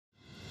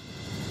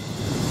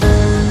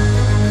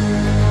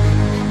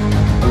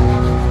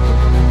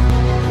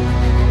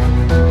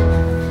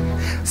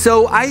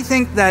So I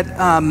think that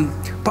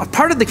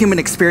part of the human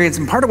experience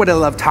and part of what I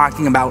love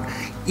talking about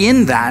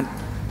in that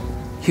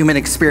human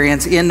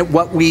experience, in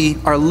what we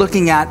are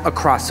looking at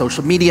across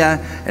social media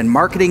and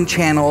marketing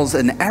channels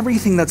and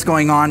everything that's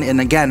going on,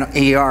 and again,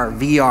 AR,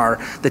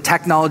 VR, the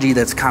technology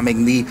that's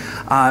coming,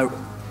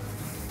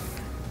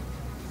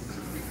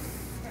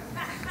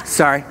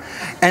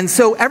 and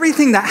so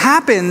everything that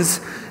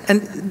happens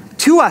and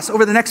to us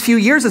over the next few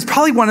years is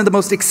probably one of the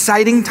most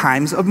exciting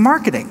times of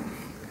marketing.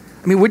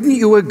 I mean, wouldn't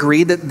you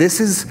agree that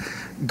this is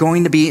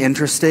going to be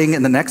interesting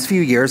in the next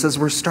few years as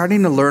we're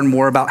starting to learn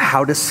more about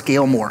how to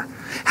scale more,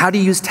 how to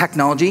use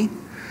technology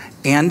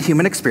and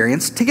human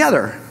experience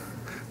together?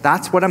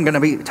 That's what I'm going to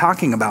be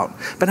talking about.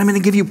 But I'm going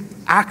to give you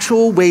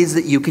actual ways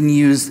that you can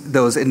use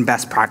those in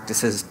best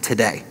practices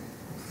today.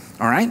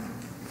 All right?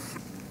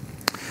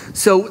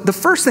 So the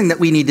first thing that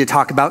we need to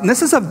talk about, and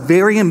this is a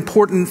very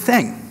important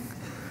thing,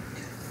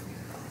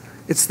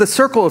 it's the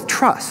circle of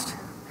trust.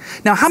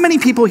 Now, how many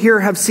people here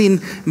have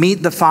seen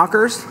Meet the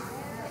Fockers?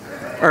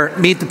 Or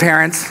Meet the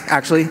Parents,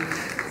 actually.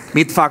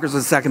 Meet the Fockers was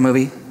the second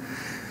movie.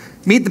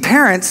 Meet the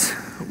Parents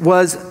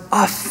was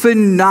a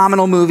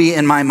phenomenal movie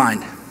in my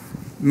mind.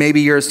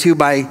 Maybe yours too,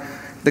 by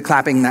the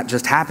clapping that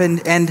just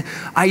happened. And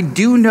I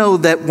do know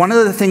that one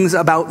of the things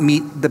about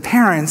Meet the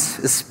Parents,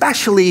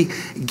 especially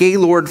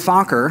Gaylord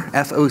Focker,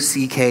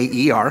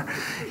 F-O-C-K-E-R,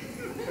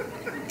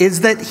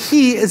 is that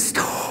he is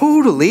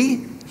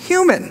totally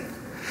human.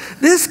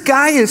 This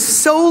guy is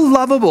so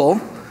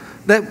lovable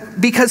that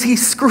because he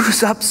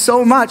screws up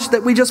so much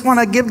that we just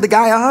want to give the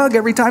guy a hug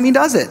every time he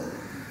does it.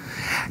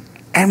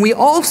 And we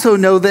also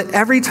know that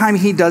every time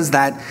he does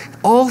that,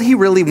 all he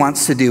really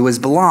wants to do is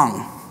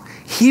belong.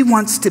 He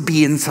wants to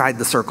be inside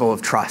the circle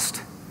of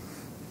trust.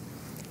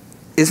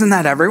 Isn't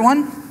that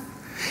everyone?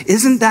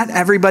 Isn't that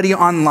everybody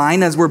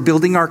online as we're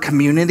building our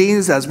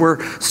communities, as we're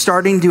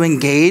starting to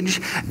engage?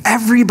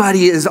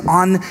 Everybody is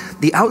on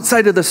the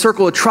outside of the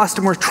circle of trust,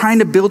 and we're trying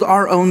to build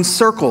our own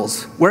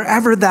circles,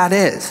 wherever that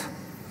is.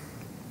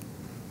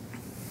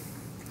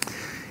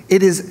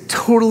 It is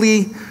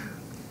totally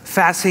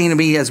fascinating to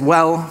me as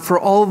well for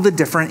all of the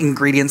different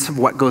ingredients of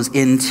what goes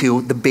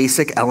into the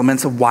basic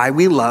elements of why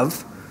we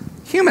love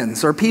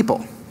humans or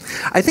people.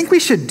 I think we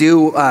should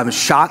do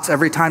shots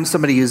every time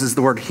somebody uses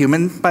the word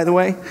human, by the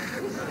way.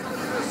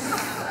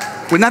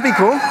 Wouldn't that be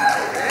cool?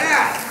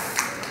 Yeah.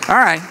 All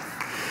right.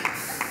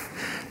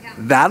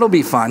 That'll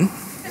be fun.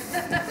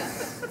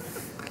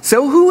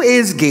 So who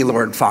is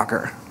Gaylord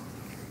Focker?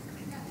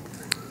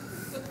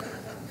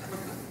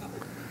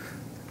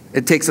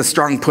 It takes a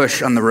strong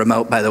push on the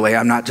remote, by the way.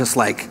 I'm not just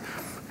like,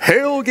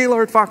 hail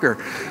Gaylord Focker.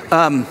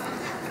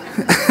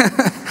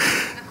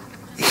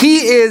 He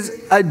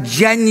is a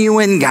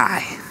genuine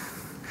guy.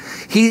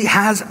 He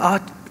has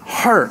a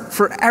heart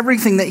for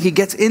everything that he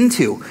gets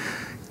into.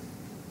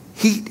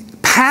 He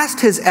passed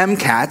his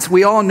MCATs,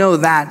 we all know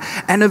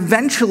that, and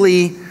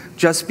eventually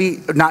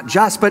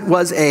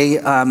was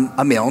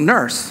a male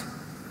nurse.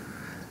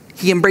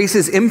 He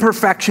embraces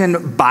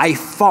imperfection by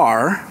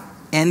far,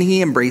 and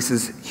he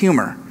embraces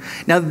humor.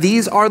 Now,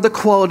 these are the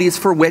qualities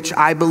for which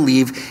I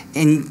believe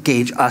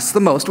engage us the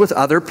most with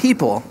other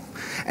people.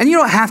 And you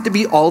don't have to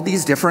be all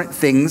these different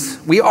things.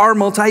 We are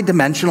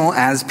multidimensional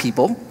as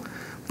people.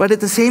 But at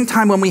the same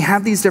time, when we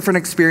have these different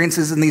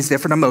experiences and these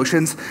different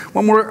emotions,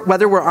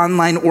 whether we're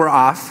online or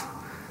off,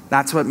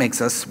 that's what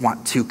makes us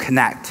want to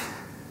connect.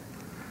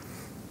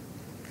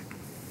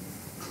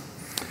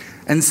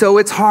 And so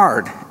it's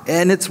hard,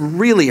 and it's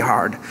really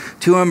hard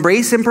to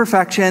embrace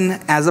imperfection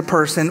as a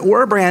person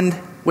or a brand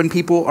when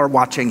people are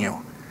watching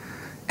you.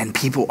 And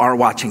people are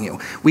watching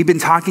you. We've been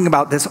talking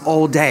about this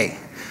all day,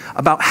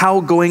 about how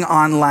going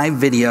on live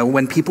video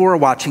when people are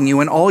watching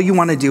you and all you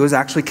want to do is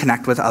actually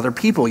connect with other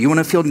people. You want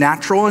to feel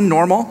natural and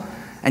normal,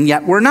 and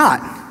yet we're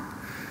not.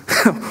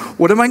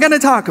 What am I going to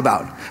talk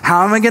about?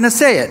 How am I going to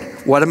say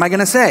it? What am I going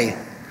to say?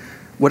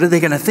 What are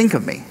they going to think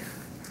of me?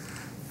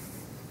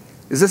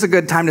 Is this a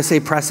good time to say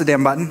press the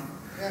damn button?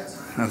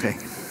 Yes. Okay.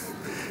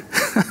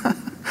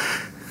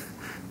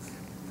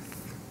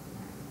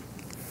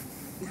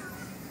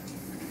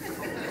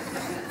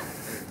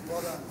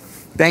 Well done.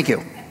 Thank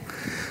you.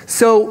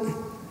 So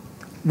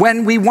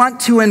when we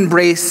want to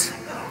embrace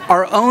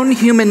our own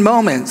human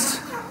moments,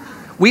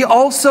 we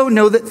also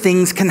know that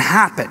things can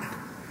happen.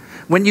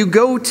 When you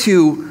go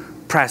to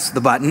press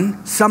the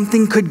button,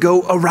 something could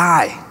go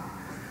awry.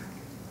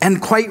 And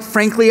quite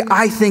frankly,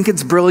 I think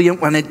it's brilliant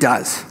when it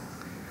does.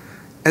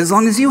 As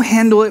long as you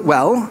handle it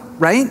well,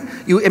 right?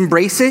 You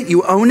embrace it,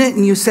 you own it,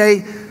 and you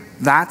say,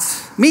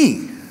 that's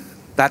me.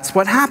 That's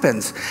what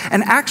happens.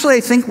 And actually,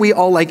 I think we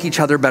all like each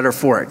other better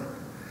for it.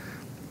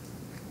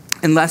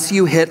 Unless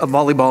you hit a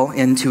volleyball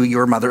into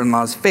your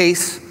mother-in-law's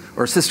face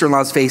or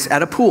sister-in-law's face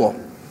at a pool,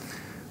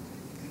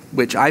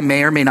 which I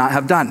may or may not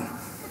have done.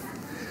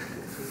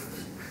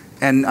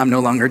 And I'm no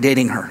longer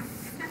dating her.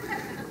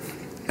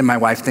 And my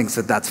wife thinks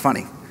that that's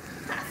funny.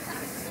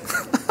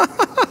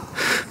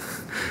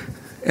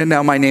 And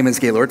now my name is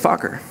Gaylord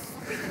Focker.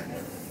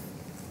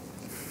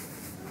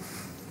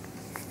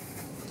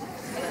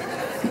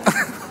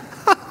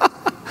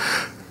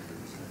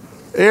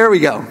 There we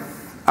go.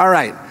 All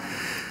right.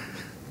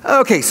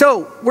 Okay,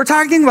 so we're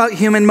talking about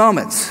human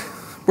moments.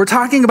 We're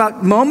talking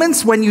about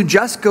moments when you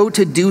just go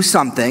to do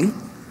something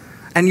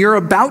and you're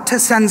about to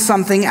send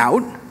something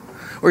out,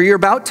 or you're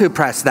about to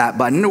press that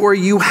button, or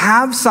you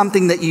have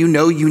something that you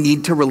know you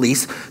need to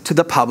release to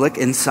the public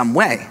in some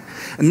way.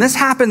 And this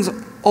happens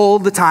all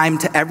the time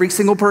to every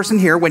single person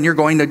here when you're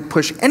going to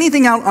push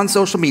anything out on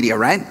social media,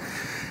 right?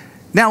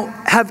 Now,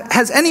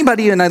 has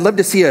anybody, and I'd love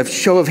to see a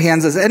show of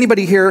hands, has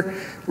anybody here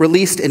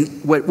released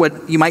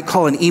what you might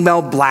call an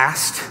email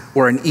blast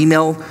or an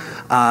email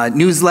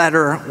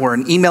newsletter or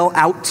an email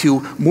out to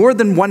more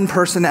than one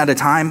person at a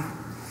time?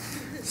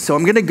 So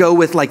I'm going to go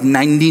with like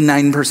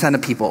 99%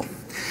 of people.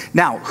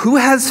 Now, who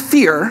has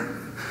fear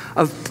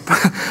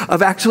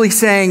of actually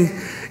saying,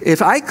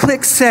 if I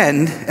click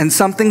send and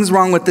something's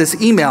wrong with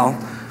this email,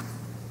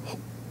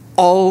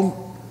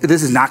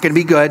 this is not going to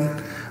be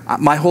good.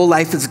 My whole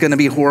life is going to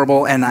be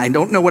horrible, and I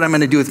don't know what I'm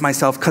going to do with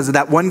myself because of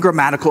that one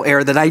grammatical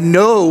error that I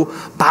know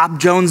Bob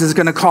Jones is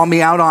going to call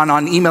me out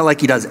on email like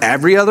he does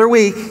every other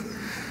week.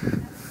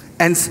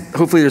 And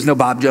hopefully there's no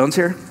Bob Jones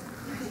here.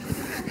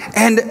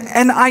 And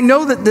I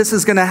know that this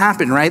is going to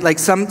happen, right? Like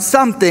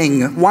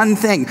one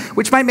thing,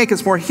 which might make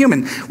us more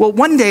human. Well,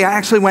 one day I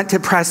actually went to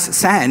press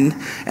send,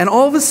 and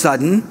all of a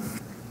sudden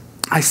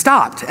I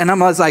stopped, and I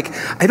was like,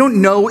 I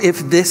don't know if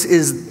this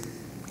is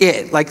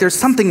it. Like, there's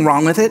something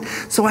wrong with it.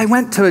 So I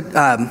went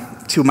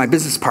to my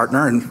business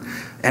partner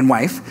and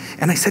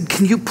wife, and I said,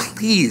 can you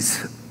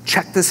please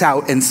check this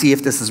out and see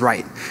if this is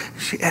right?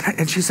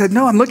 And she said,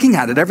 no, I'm looking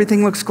at it.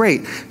 Everything looks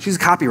great. She's a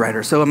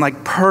copywriter. So I'm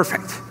like,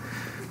 perfect.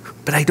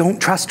 But I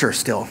don't trust her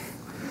still.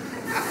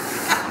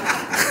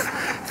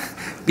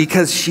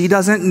 Because she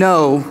doesn't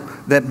know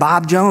that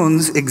Bob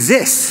Jones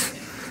exists.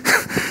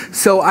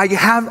 So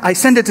I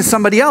send it to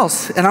somebody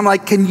else, and I'm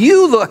like, can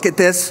you look at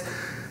this?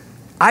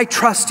 I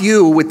trust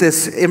you with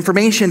this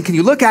information. Can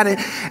you look at it?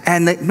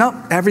 And nope,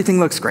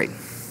 everything looks great.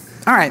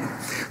 All right.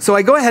 So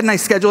I go ahead and I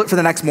schedule it for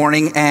the next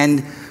morning,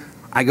 and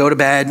I go to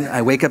bed.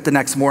 I wake up the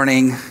next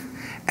morning,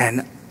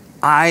 and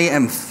I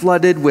am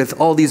flooded with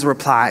all these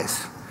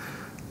replies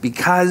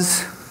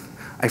because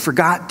I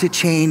forgot to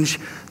change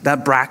the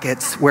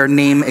brackets where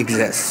name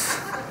exists.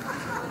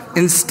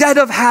 Instead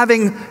of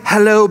having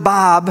hello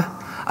Bob,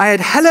 I had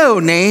hello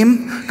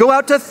name go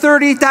out to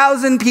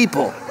 30,000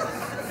 people.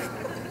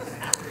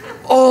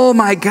 Oh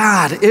my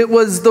God, it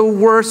was the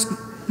worst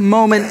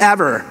moment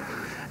ever.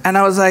 And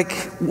I was like,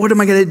 what am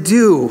I gonna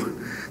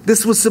do?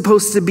 This was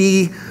supposed to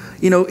be,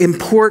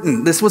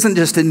 important. This wasn't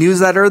just a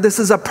newsletter. This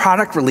is a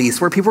product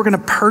release where people are gonna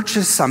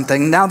purchase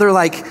something. Now they're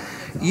like,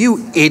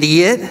 you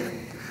idiot.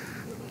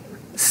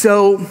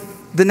 So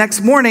the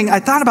next morning, I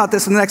thought about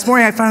this, and the next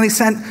morning I finally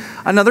sent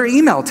another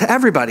email to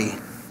everybody.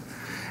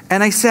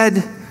 And I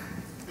said,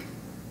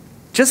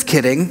 just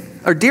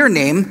kidding, or dear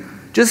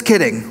name, just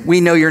kidding.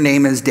 We know your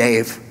name is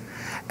Dave.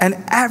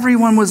 And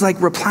everyone was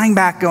like replying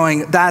back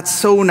going, that's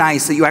so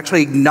nice that you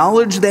actually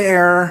acknowledge the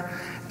error.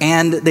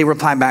 And they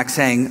replied back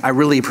saying, I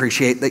really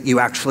appreciate that you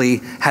actually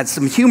had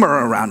some humor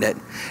around it.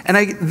 And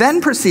I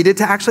then proceeded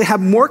to actually have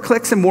more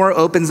clicks and more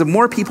opens and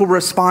more people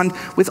respond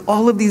with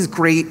all of these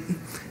great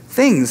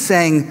things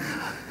saying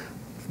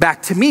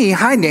back to me,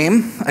 hi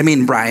name, I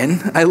mean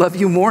Bryan, I love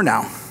you more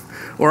now.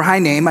 Or hi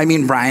name, I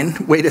mean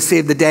Bryan, way to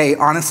save the day.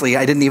 Honestly,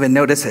 I didn't even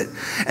notice it.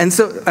 And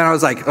I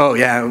was like, oh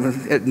yeah,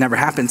 it never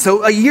happened.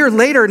 So a year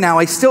later now,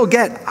 I still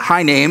get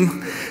hi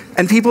name,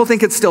 and people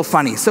think it's still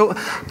funny. So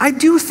I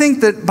do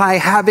think that by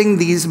having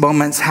these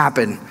moments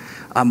happen,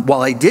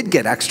 while I did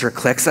get extra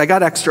clicks, I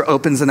got extra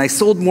opens, and I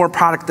sold more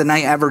product than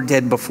I ever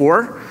did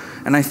before.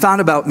 And I thought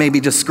about maybe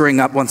just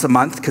screwing up once a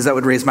month because that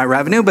would raise my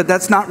revenue, but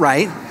that's not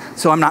right.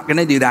 So I'm not going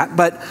to do that.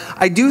 But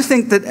I do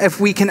think that if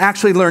we can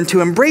actually learn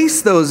to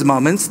embrace those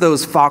moments,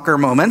 those Fokker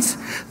moments,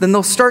 then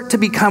they'll start to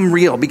become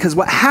real. Because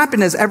what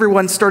happened is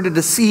everyone started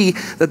to see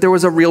that there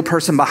was a real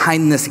person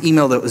behind this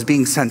email that was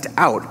being sent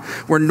out,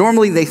 where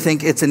normally they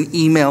think it's an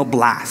email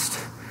blast.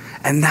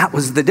 And that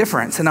was the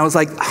difference. And I was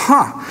like,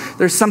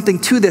 there's something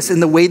to this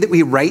in the way that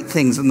we write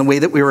things and the way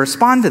that we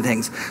respond to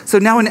things. So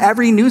now in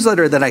every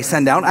newsletter that I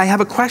send out, I have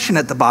a question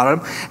at the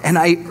bottom, and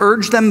I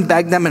urge them,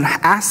 beg them, and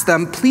ask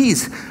them,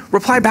 please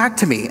reply back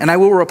to me, and I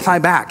will reply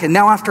back. And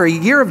now after a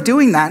year of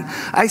doing that,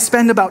 I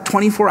spend about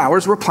 24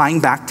 hours replying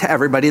back to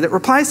everybody that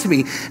replies to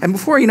me. And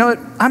before you know it,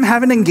 I'm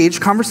having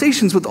engaged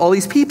conversations with all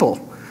these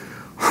people.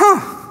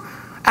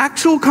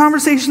 Actual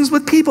conversations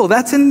with people.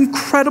 That's an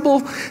incredible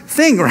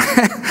thing,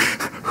 right?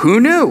 Who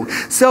knew?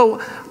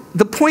 So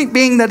the point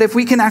being that if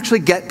we can actually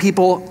get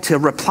people to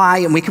reply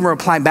and we can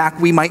reply back,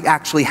 we might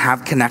actually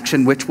have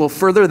connection, which will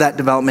further that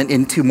development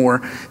into more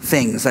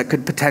things that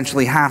could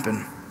potentially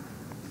happen.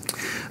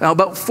 Now,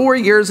 about 4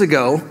 years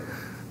ago,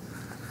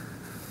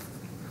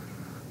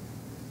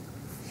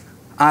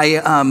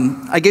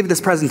 I gave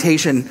this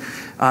presentation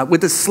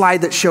with this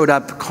slide that showed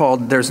up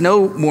called "There's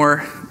no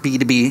more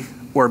B2B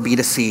or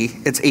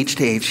B2C, it's H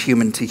to H,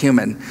 human to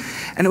human."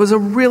 And it was a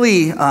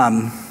really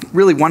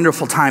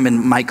wonderful time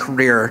in my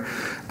career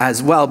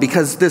as well,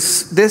 because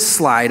this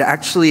slide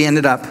actually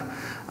ended up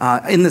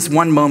in this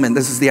one moment.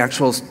 This is the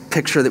actual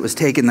picture that was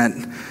taken that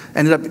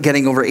ended up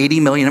getting over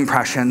 80 million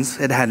impressions.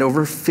 It had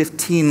over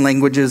 15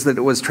 languages that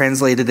it was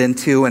translated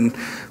into, and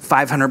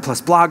 500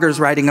 plus bloggers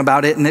writing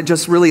about it. And it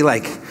just really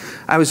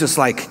I was just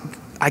like,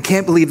 I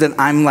can't believe that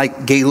I'm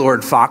like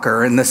Gaylord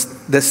Fokker and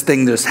this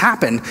thing just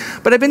happened.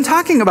 But I've been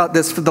talking about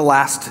this for the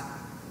last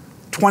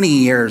 20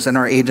 years in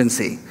our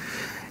agency.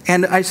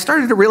 And I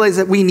started to realize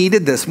that we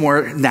needed this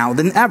more now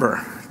than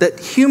ever. That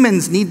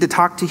humans need to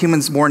talk to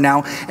humans more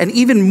now, and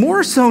even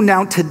more so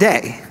now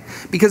today.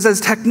 Because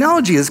as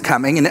technology is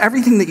coming, and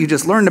everything that you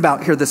just learned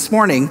about here this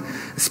morning,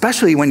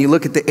 especially when you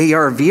look at the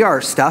AR,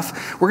 VR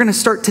stuff, we're gonna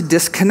start to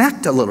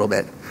disconnect a little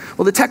bit.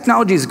 Well, the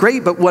technology is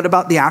great, but what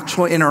about the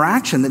actual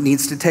interaction that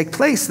needs to take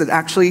place that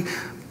actually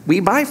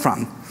we buy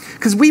from?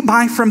 Because we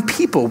buy from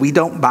people, we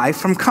don't buy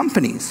from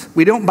companies.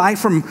 We don't buy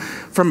from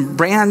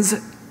brands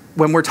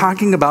when we're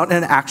talking about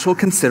an actual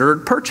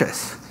considered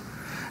purchase.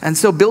 And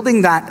so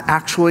building that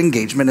actual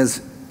engagement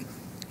is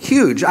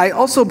huge. I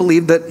also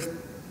believe that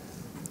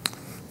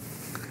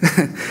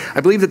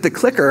the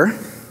clicker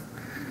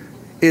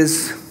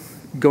is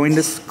going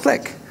to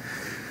click.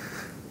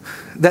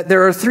 That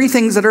there are 3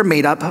 things that are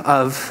made up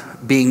of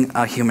being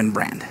a human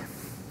brand.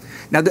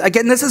 Now,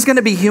 again, this is going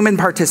to be human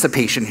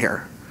participation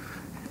here.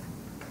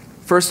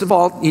 First of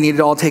all, you need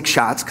to all take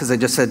shots because I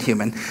just said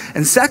human.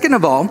 And second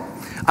of all,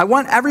 I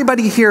want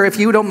everybody here, if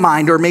you don't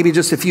mind, or maybe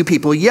just a few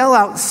people, yell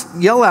out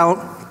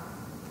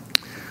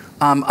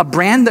a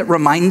brand that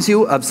reminds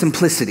you of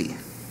simplicity.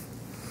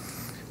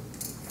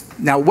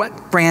 Now,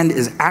 what brand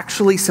is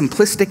actually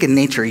simplistic in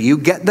nature? You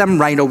get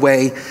them right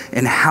away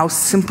in how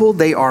simple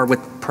they are with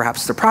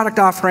perhaps their product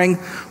offering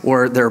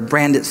or their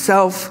brand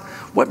itself.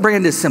 What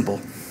brand is simple?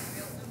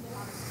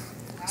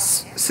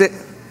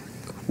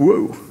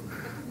 Whoa.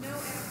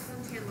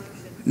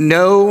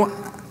 No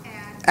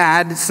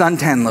ad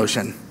suntan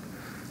lotion.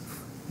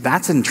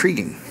 That's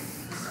intriguing.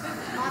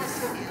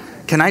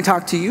 Can I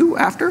talk to you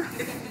after?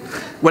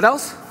 What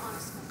else?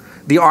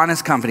 The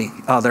Honest Company.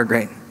 Oh, they're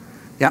great.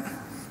 Yep.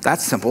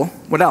 That's simple.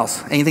 What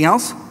else? Anything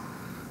else?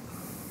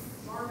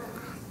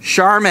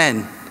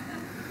 Charmin.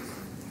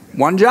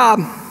 One job.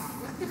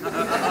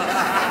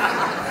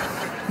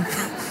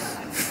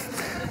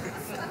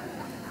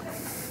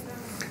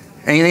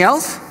 Anything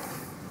else?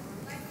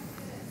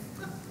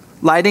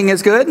 Lighting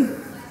is good.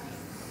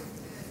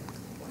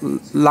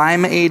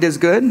 Limeade is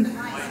good.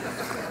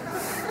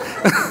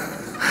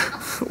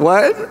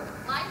 What?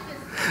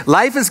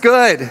 Life is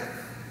good.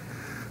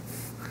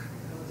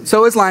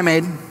 So is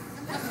limeade.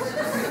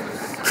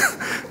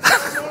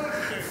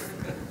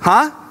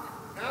 Huh?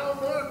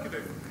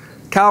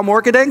 Cow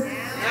marketing?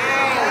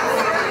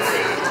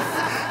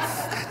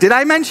 Did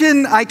I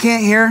mention I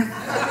can't hear?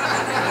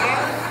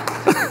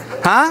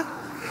 Huh?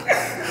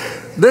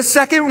 The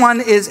second one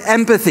is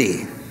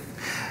empathy.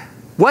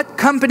 What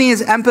company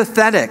is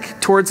empathetic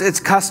towards its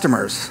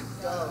customers?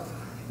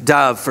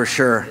 Dove, for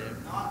sure.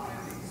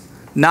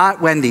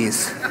 Not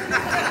Wendy's.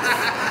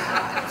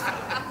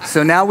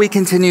 So now we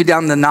continue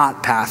down the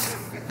not path.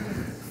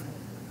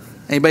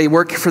 Anybody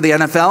work for the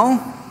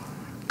NFL?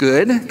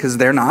 Good, because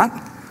they're not.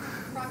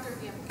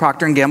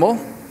 Procter & Gamble.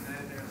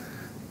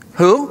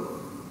 Who?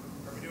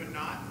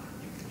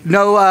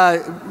 No,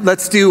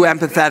 let's do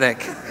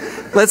empathetic.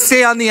 Let's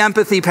stay on the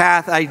empathy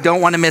path. I don't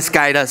want to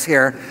misguide us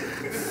here.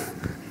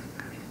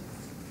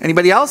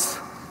 Anybody else?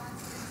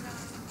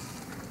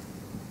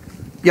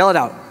 Yell it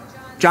out.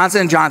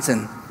 Johnson &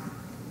 Johnson.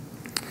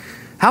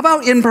 How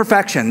about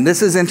imperfection?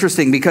 This is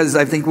interesting because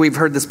I think we've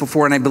heard this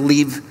before, and I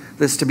believe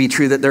this to be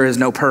true, that there is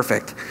no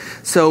perfect.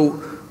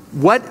 So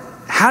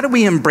how do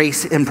we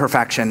embrace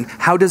imperfection?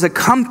 How does a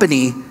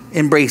company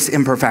embrace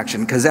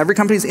imperfection? Because every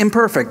company is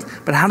imperfect,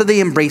 but how do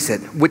they embrace it?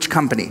 Which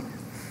company?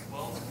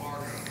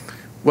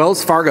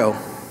 Wells Fargo.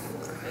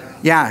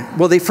 Yeah,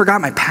 well, they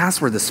forgot my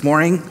password this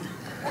morning,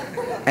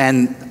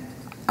 and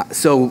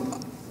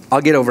so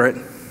I'll get over it.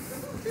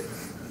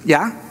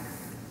 Yeah?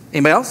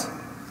 Anybody else?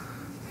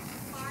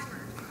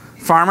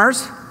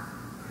 Farmers?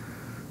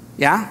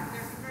 Yeah?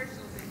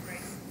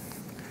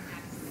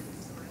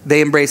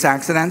 They embrace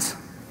accidents?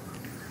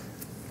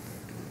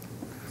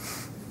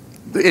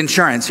 The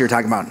insurance you're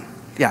talking about.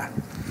 Yeah.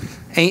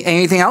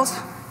 Anything else?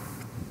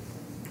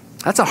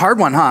 That's a hard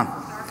one, huh?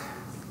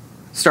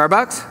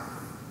 Starbucks?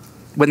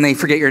 When they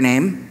forget your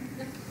name?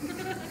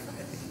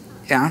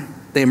 Yeah,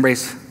 they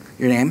embrace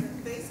your name.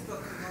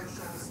 Facebook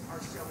commercials are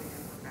showing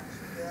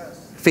imperfection.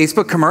 Yes.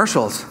 Facebook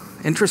commercials.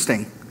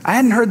 Interesting. I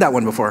hadn't heard that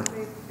one before.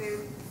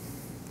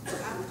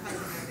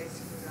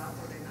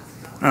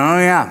 Oh,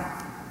 yeah.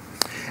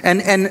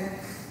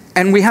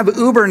 And we have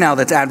Uber now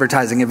that's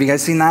advertising. Have you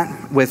guys seen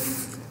that?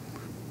 With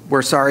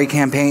We're Sorry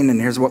campaign, and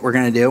here's what we're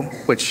going to do,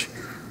 which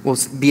will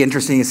be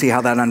interesting to see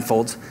how that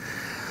unfolds.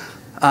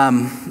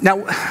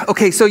 Now,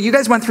 okay, so you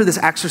guys went through this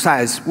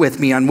exercise with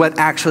me on what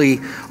actually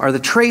are the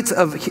traits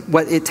of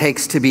what it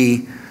takes to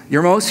be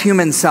your most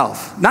human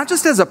self. Not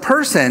just as a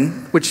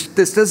person, which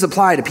this does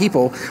apply to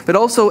people, but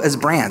also as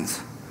brands.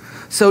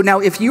 So now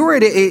if you were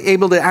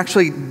able to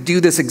actually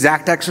do this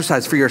exact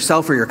exercise for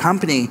yourself or your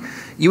company,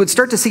 you would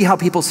start to see how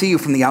people see you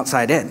from the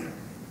outside in.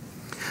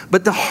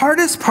 But the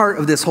hardest part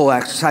of this whole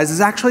exercise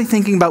is actually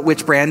thinking about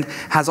which brand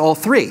has all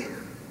three.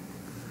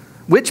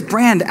 Which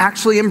brand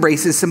actually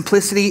embraces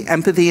simplicity,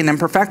 empathy, and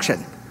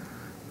imperfection?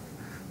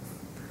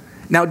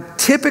 Now,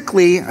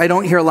 typically, I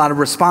don't hear a lot of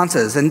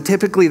responses, and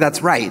typically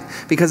that's right,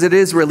 because it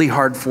is really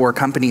hard for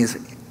companies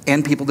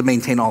and people to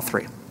maintain all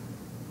three.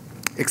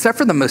 Except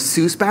for the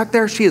masseuse back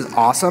there, she is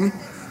awesome.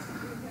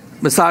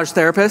 Massage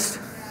therapist.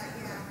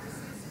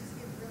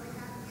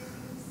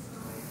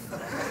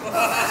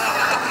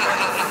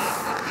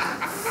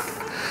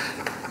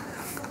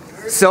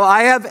 So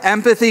I have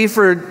empathy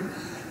for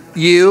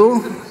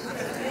you,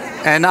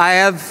 and I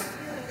have...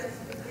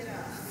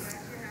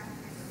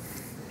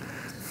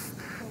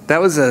 That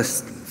was a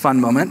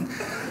fun moment.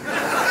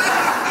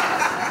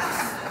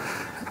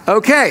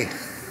 Okay.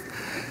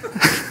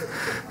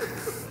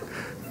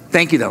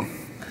 Thank you, though.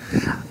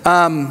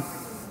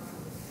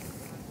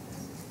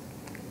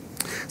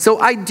 So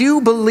I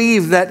do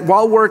believe that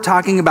while we're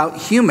talking about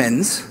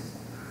humans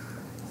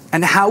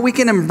and how we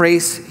can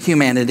embrace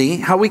humanity,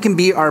 how we can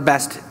be our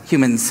best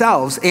human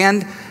selves,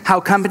 and how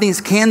companies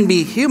can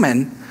be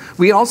human,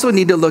 we also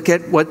need to look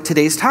at what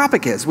today's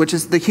topic is, which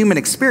is the human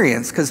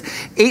experience, because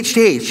H to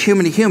H,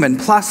 human to human,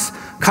 plus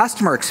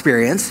customer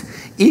experience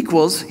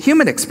equals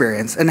human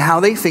experience, and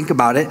how they think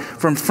about it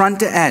from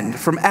front to end,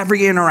 from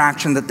every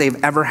interaction that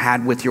they've ever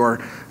had with your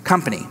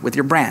company, with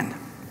your brand.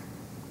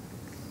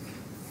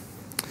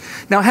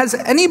 Now, has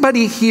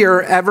anybody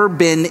here ever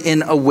been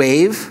in a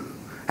wave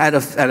at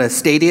a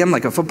stadium,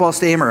 like a football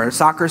stadium or a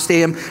soccer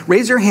stadium?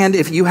 Raise your hand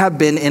if you have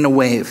been in a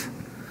wave.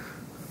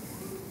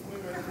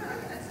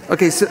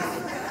 Okay, so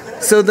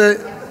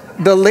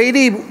the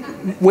lady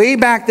way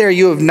back there,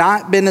 you have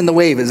not been in the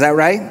wave, is that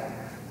right?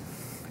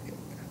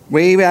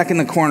 Way back in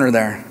the corner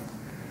there.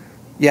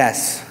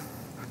 Yes.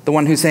 The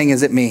one who's saying,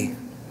 is it me?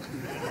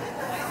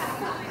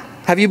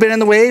 Have you been in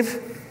the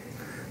wave?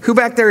 Who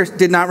back there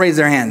did not raise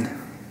their hand?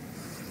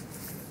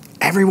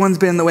 Everyone's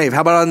been in the wave.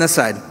 How about on this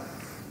side?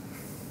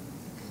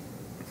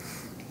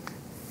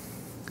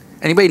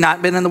 Anybody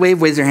not been in the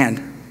wave? Raise your hand.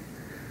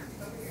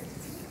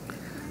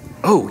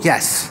 Oh,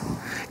 yes.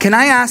 Can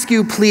I ask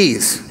you,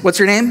 please, what's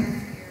your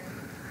name?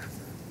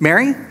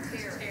 Mary?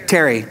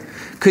 Terry.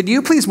 Could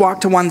you please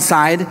walk to one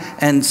side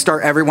and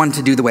start everyone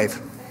to do the wave?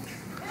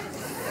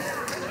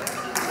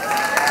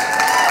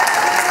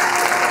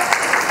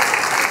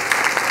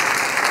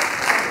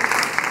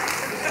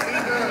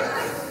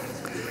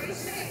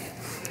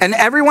 And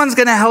everyone's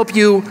going to help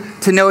you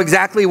to know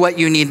exactly what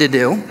you need to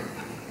do.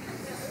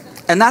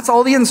 And that's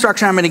all the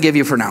instruction I'm going to give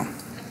you for now.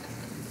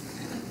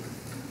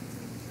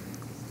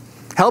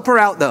 Help her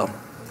out, though.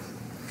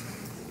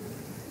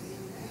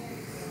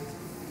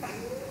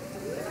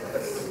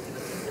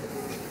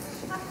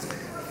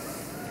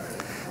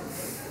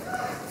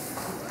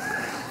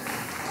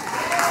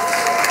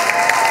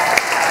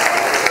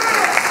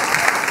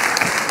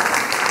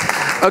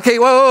 Okay,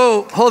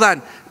 whoa, hold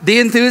on. The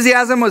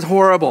enthusiasm was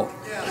horrible.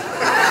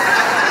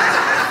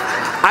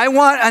 I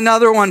want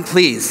another one,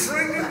 please.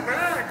 Bring it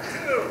back,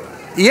 too.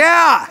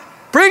 Yeah,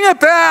 bring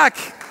it back,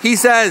 he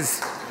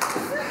says.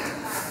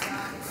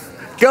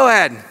 Go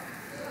ahead.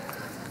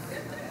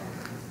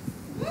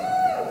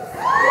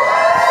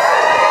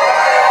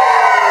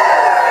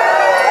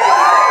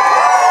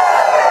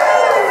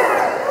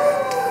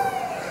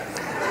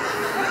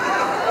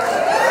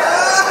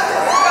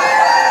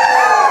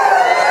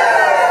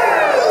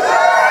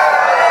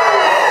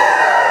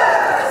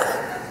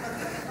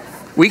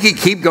 We could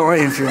keep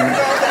going if you want.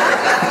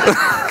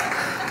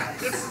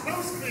 It's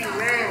supposed to be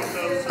round,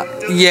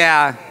 though.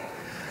 Yeah,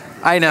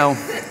 I know.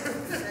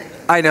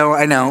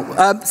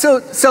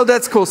 So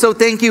that's cool. So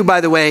thank you, by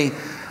the way.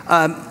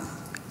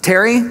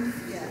 Terry,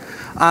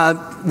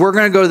 we're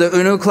going to go to the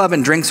Uno Club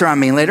and drinks are on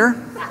me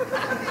later.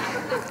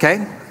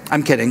 Okay?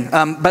 I'm kidding.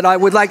 But I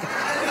would like...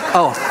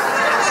 Oh.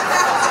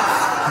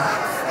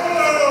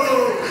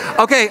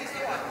 Okay.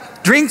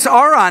 Drinks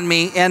are on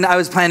me, and I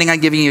was planning on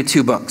giving you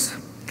 2 books.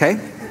 Okay?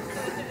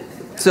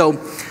 So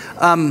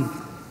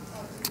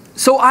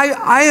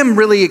I am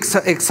really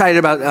excited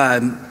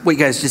about what you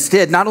guys just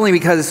did, not only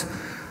because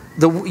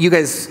you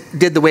guys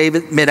did the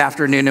wave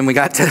mid-afternoon and we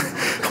got to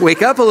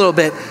wake up a little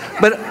bit,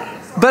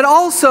 but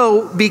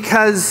also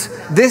because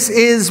this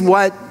is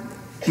what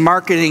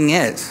marketing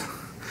is.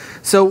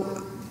 So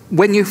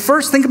when you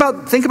first think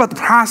about the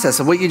process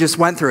of what you just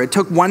went through, it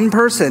took one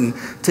person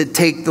to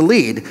take the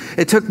lead.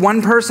 It took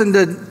one person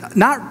to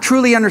not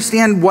truly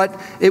understand what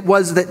it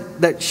was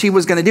that she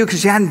was going to do because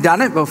she hadn't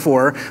done it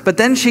before. But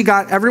then she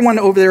got everyone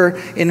over there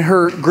in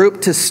her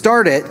group to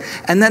start it.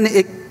 And then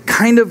it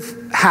kind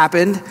of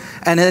happened.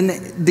 And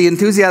then the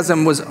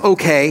enthusiasm was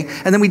okay.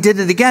 And then we did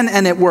it again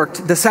and it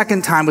worked the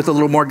second time with a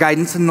little more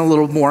guidance and a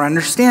little more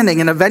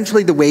understanding. And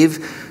eventually the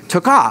wave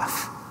took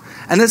off.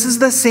 And this is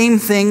the same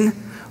thing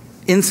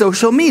in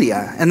social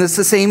media. And it's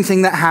the same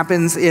thing that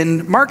happens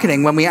in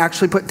marketing when we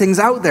actually put things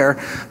out there.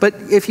 But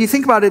if you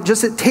think about it,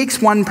 it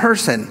takes one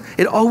person.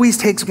 It always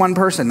takes one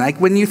person. Like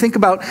when you think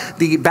about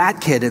the Bat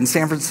Kid in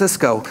San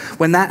Francisco,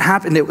 when that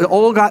happened, it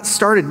all got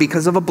started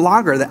because of a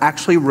blogger that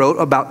actually wrote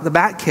about the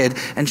Bat Kid,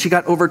 and she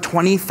got over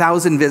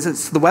 20,000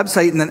 visits to the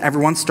website, and then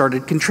everyone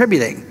started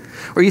contributing.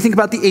 Or you think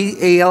about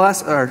the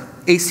ALS or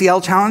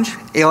ACL challenge,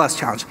 ALS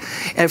challenge,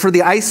 and for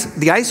the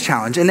ice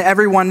challenge, and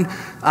everyone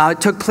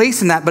took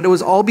place in that, but it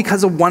was all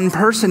because of one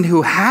person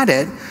who had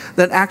it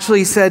that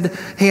actually said,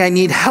 hey, I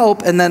need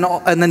help, and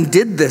then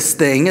did this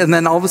thing, and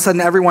then all of a sudden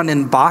everyone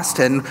in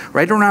Boston,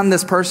 right around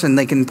this person,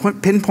 they can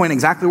pinpoint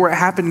exactly where it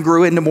happened,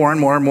 grew into more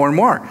and more and more and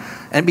more,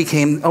 and it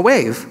became a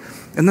wave.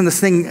 And then this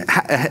thing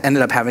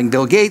ended up having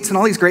Bill Gates and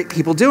all these great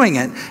people doing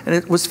it, and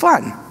it was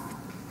fun.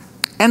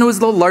 And it was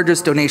the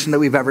largest donation that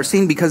we've ever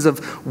seen because of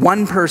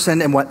one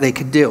person and what they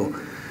could do.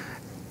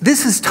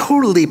 This is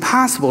totally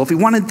possible. If we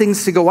wanted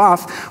things to go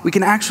off, we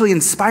can actually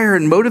inspire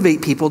and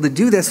motivate people to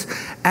do this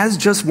as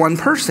just one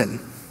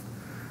person,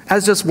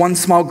 as just one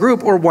small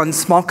group or one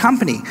small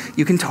company.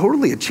 You can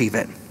totally achieve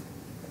it.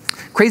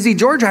 Crazy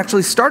George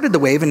actually started the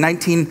wave in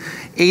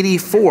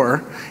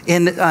 1984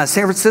 in San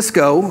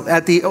Francisco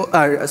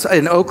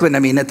in Oakland,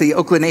 at the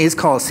Oakland A's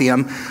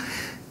Coliseum.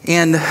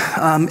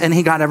 And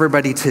he got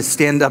everybody to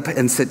stand up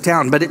and sit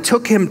down. But it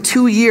took him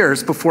 2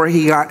 years before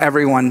he got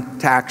everyone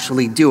to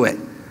actually do it.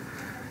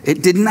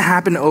 It didn't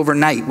happen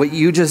overnight. What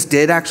you just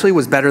did actually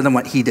was better than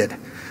what he did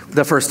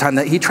the first time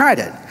that he tried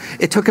it.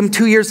 It took him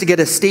 2 years to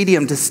get a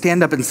stadium to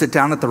stand up and sit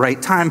down at the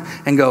right time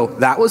and go,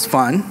 that was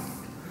fun.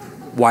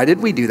 Why did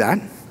we do that?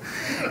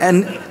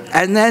 And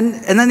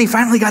then he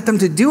finally got them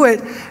to do it,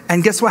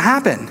 and guess what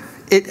happened?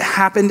 It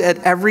happened at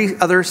every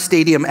other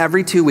stadium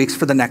every 2 weeks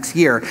for the next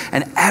year,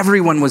 and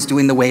everyone was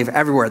doing the wave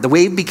everywhere. The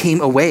wave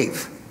became a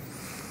wave.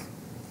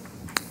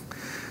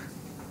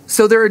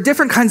 So there are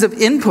different kinds of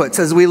inputs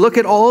as we look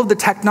at all of the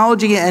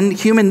technology and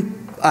human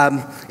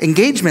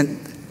engagement.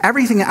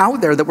 Everything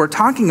out there that we're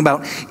talking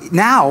about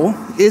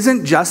now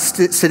isn't just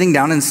sitting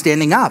down and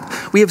standing up.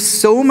 We have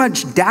so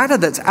much data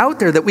that's out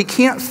there that we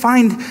can't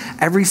find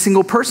every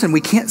single person.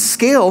 We can't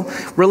scale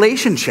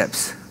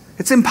relationships.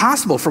 It's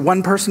impossible for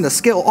one person to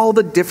scale all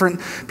the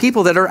different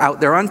people that are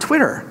out there on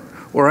Twitter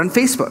or on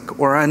Facebook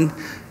or on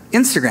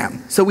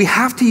Instagram. So we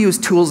have to use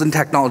tools and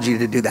technology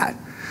to do that.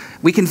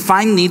 We can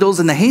find needles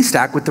in the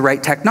haystack with the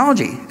right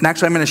technology. And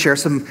actually, I'm going to share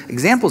some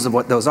examples of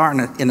what those are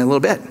in a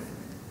little bit.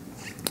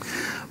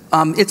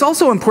 It's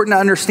also important to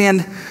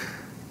understand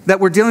that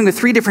we're dealing with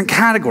 3 different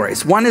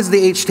categories. One is the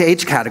H to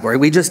H category.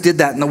 We just did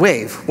that in the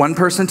wave. One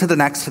person to the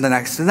next, to the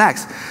next, to the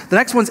next. The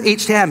next one's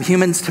H to M,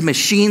 humans to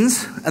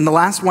machines. And the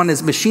last one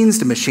is machines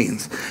to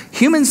machines.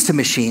 Humans to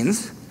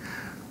machines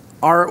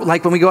are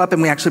like when we go up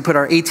and we actually put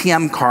our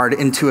ATM card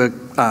into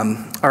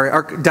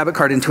our debit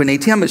card into an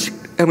ATM machine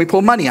and we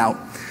pull money out.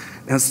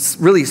 And it's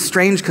really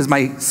strange because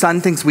my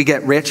son thinks we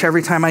get rich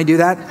every time I do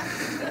that.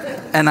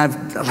 And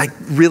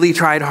I've really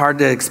tried hard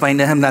to explain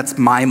to him that's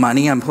my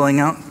money I'm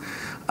pulling out.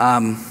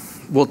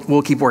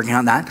 We'll keep working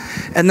on that.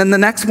 And then the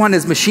next one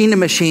is machine to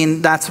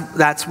machine.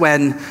 That's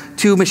when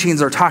 2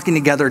 machines are talking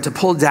together to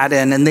pull data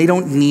in, and they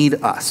don't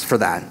need us for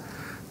that.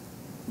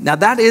 Now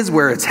that is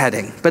where it's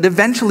heading, but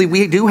eventually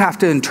we do have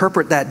to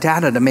interpret that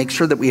data to make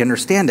sure that we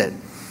understand it.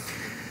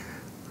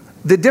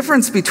 The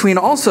difference between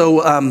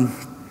also,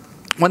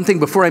 one thing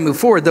before I move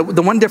forward,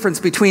 the one difference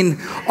between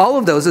all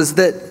of those is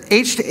that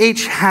H to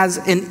H has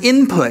an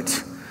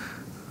input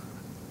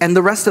and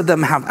the rest of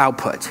them have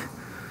output.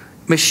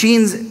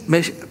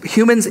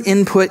 Humans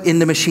input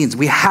into machines.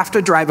 We have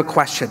to drive a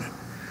question.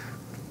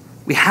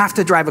 We have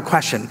to drive a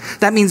question.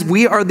 That means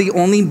we are the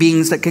only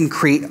beings that can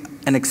create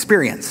an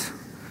experience.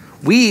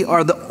 We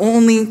are the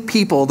only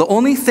people, the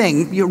only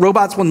thing,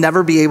 robots will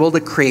never be able to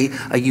create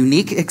a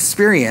unique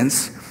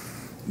experience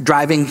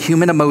driving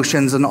human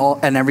emotions and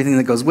everything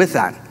that goes with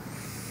that.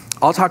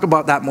 I'll talk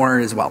about that more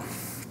as well.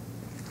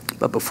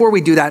 But before we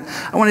do that,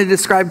 I want to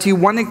describe to you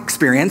one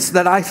experience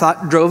that I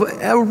thought drove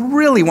a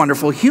really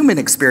wonderful human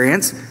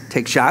experience,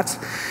 take shots,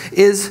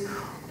 is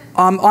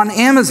on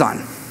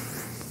Amazon.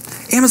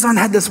 Amazon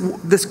had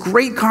this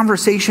great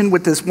conversation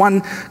with this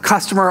one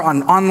customer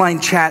on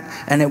online chat,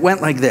 and it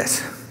went like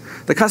this.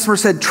 The customer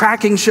said,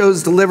 tracking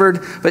shows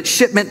delivered, but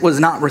shipment was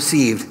not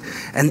received.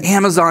 And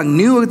Amazon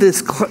knew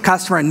this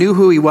customer and knew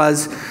who he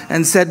was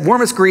and said,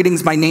 warmest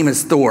greetings, my name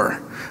is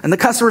Thor. And the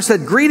customer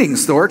said,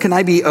 greetings, Thor, can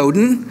I be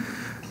Odin?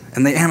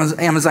 And the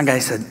Amazon guy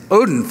said,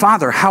 Odin,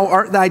 father, how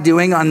art thou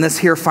doing on this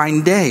here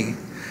fine day?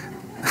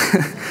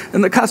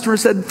 And the customer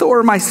said,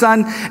 Thor, my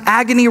son,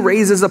 agony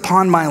raises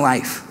upon my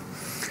life.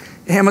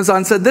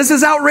 Amazon said, this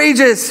is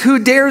outrageous. Who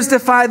dares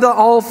defy the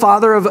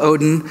all-father of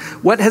Odin?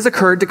 What has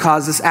occurred to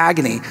cause this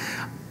agony?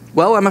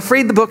 Well, I'm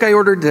afraid the book I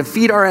ordered to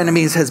defeat our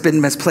enemies has been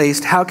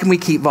misplaced. How can we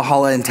keep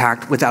Valhalla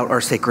intact without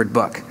our sacred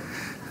book?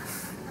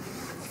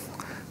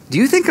 Do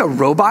you think a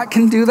robot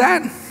can do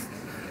that?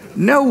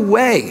 No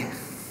way.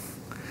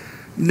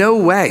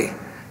 No way.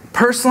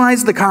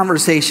 Personalize the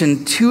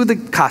conversation to the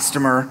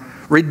customer,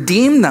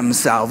 redeem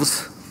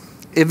themselves,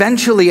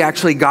 eventually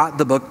actually got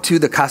the book to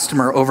the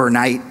customer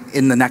overnight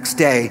in the next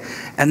day.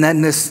 And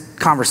then this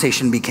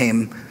conversation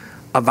became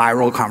a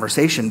viral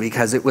conversation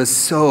because it was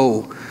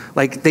so,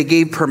 like, they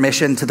gave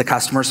permission to the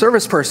customer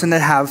service person to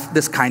have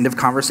this kind of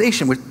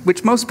conversation,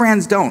 which most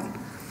brands don't.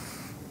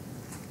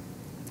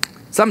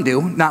 Some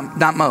do,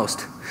 not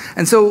most.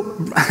 And so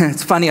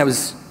it's funny, I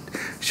was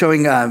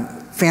showing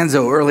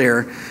Fanzo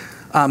earlier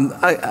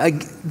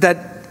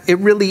that it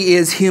really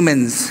is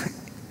humans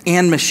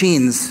and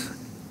machines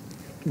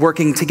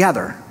working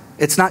together.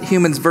 It's not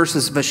humans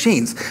versus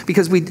machines,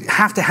 because we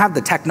have to have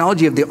the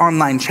technology of the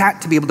online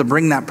chat to be able to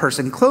bring that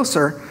person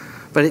closer,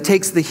 but it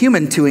takes the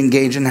human to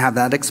engage and have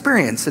that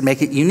experience and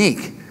make it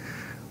unique.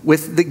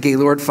 With the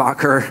Gaylord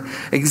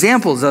Fokker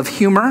examples of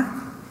humor,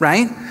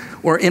 right?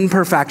 Or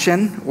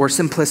imperfection, or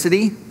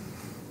simplicity,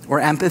 or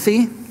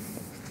empathy.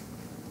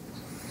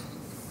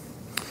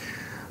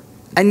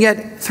 And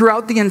yet,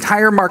 throughout the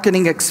entire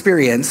marketing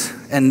experience,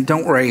 and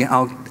don't worry,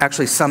 I'll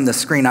actually sum the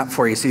screen up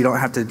for you so you don't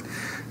have to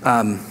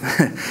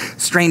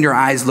strain your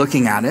eyes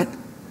looking at it.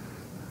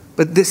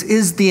 But this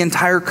is the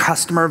entire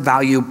customer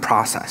value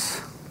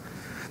process.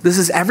 This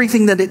is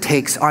everything that it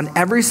takes on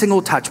every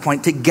single touch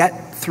point to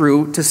get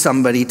through to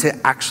somebody to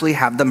actually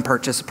have them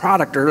purchase a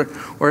product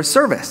or a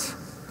service.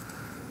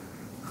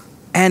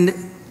 And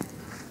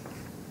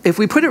if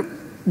we put it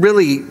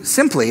really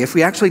simply, if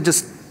we actually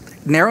just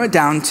narrow it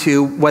down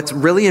to what's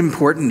really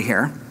important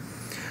here,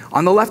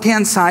 on the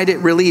left-hand side, it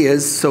really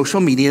is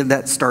social media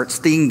that starts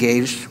the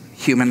engaged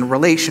human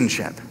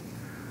relationship.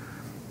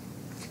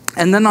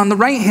 And then on the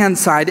right-hand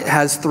side, it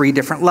has 3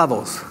 different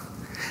levels.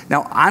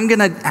 Now, I'm going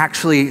to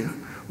actually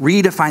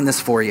redefine this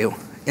for you.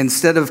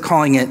 Instead of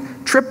calling it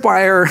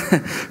tripwire,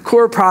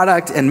 core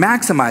product, and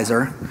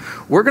maximizer,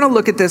 we're going to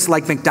look at this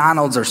like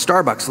McDonald's or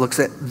Starbucks looks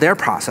at their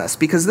process,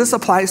 because this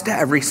applies to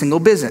every single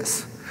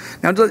business.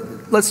 Now,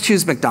 let's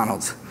choose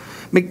McDonald's.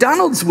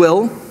 McDonald's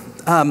will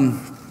sell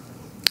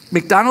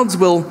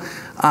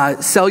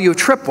you a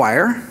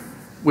tripwire,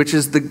 which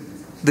is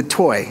the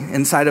toy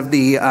inside of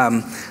the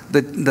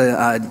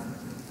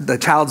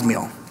child's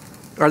meal,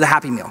 or the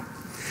Happy Meal.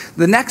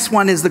 The next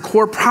one is the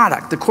core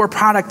product. The core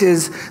product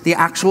is the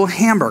actual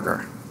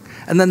hamburger.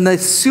 And then the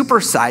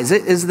supersize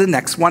it is the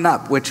next one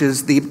up, which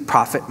is the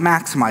profit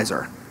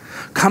maximizer.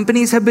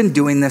 Companies have been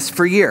doing this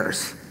for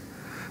years.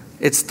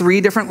 It's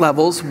 3 different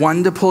levels,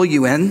 one to pull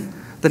you in,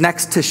 the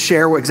next to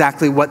share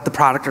exactly what the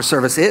product or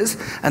service is,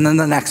 and then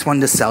the next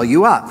one to sell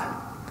you up.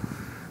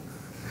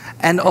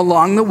 And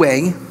along the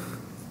way,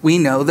 we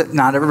know that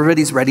not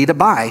everybody's ready to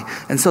buy.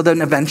 And so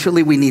then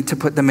eventually we need to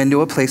put them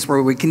into a place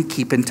where we can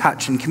keep in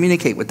touch and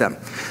communicate with them.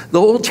 The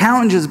whole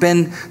challenge has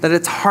been that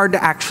it's hard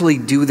to actually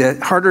do this,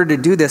 harder to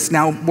do this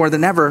now more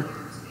than ever.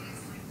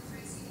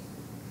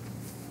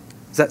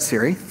 Is that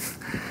Siri?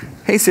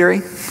 Hey,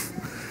 Siri.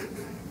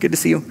 Good to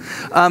see you.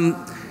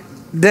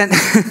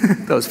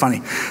 That was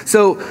funny.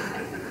 So,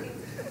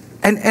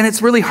 and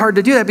it's really hard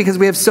to do that because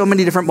we have so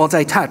many different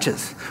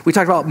multi-touches. We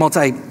talked about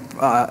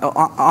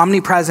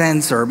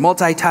omnipresence or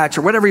multi-touch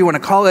or whatever you want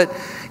to call it.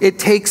 It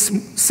takes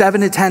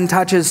 7 to 10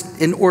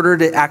 touches in order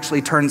to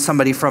actually turn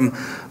somebody from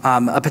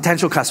a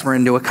potential customer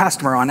into a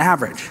customer on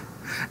average.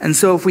 And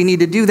so if we need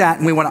to do that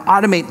and we want to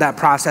automate that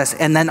process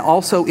and then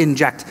also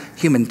inject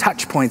human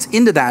touch points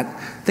into that,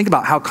 think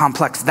about how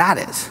complex that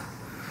is.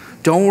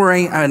 Don't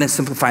worry, I'm going to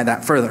simplify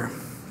that further.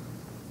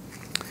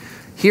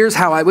 Here's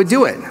how I would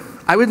do it.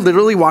 I would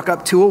literally walk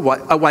up to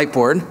a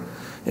whiteboard.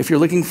 If you're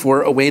looking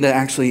for a way to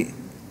actually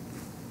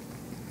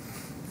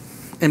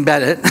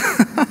embed it.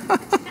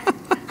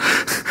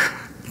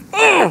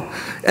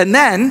 And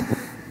then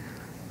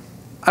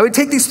I would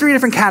take these 3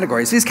 different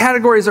categories. These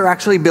categories are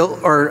actually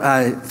built or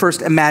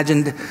first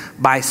imagined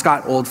by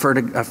Scott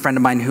Oldford, a friend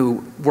of mine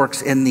who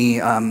works in the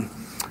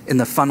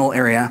funnel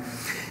area.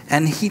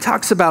 And he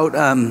talks about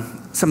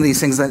some of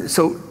these things.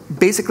 So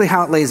basically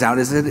how it lays out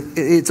is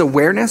it's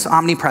awareness,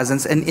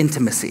 omnipresence, and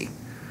intimacy.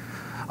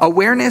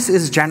 Awareness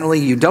is generally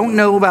you don't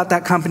know about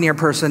that company or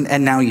person,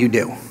 and now you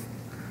do,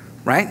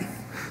 right?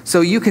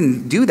 So you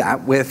can do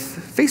that with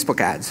Facebook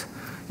ads.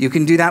 You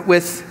can do that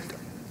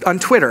on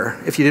Twitter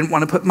if you didn't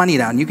want to put money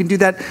down. You can do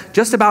that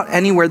just about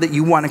anywhere that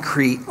you want to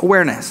create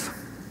awareness,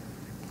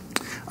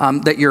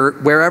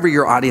 wherever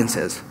your audience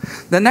is.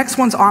 The next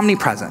one's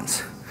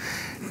omnipresence.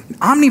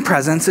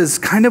 Omnipresence is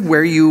kind of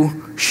where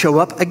you show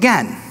up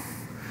again.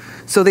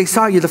 So they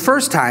saw you the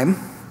first time,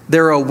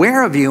 they're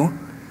aware of you,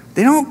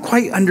 they don't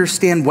quite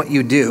understand what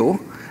you do,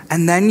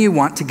 and then you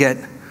want to get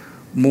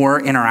more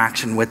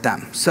interaction with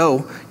them.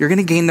 So you're going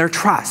to gain their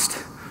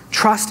trust.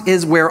 Trust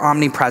is where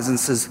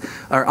omnipresence is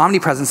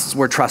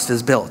where trust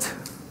is built.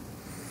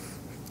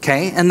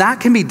 Okay, and that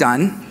can be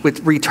done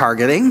with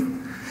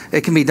retargeting.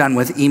 It can be done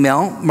with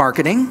email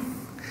marketing.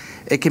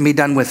 It can be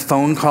done with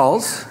phone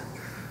calls.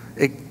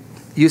 It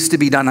used to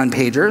be done on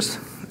pagers.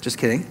 Just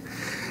kidding.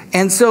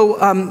 And so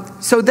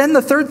then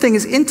the third thing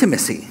is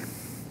intimacy.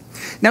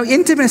 Now,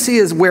 intimacy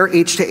is where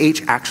H to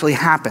H actually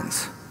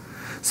happens.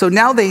 So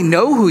now they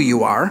know who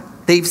you are,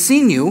 they've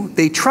seen you,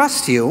 they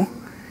trust you,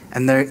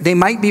 and they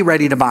might be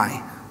ready to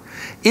buy.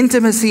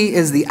 Intimacy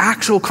is the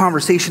actual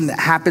conversation that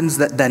happens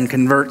that then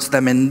converts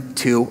them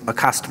into a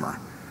customer.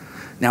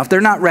 Now, if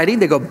they're not ready,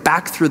 they go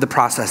back through the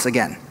process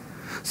again.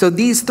 So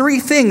these three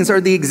things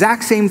are the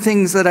exact same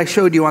things that I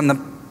showed you on the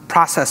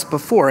process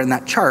before in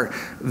that chart.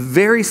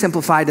 Very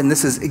simplified, and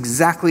this is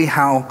exactly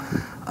how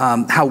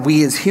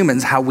we as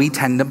humans, how we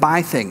tend to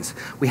buy things.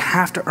 We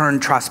have to earn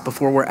trust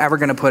before we're ever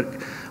going to put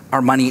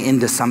our money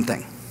into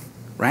something,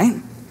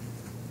 right?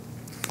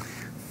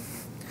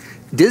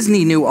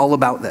 Disney knew all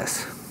about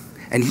this,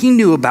 and he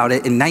knew about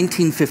it in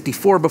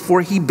 1954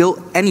 before he built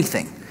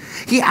anything.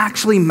 He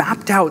actually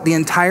mapped out the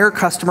entire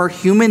customer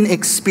human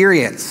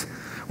experience,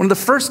 one of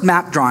the first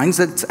map drawings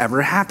that's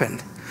ever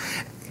happened,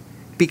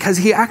 because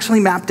he actually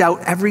mapped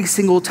out every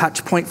single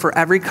touch point for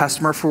every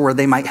customer for where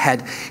they might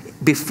head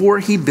before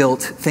he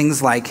built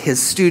things like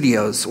his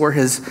studios or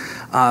his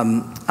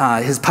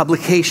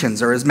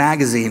publications or his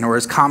magazine or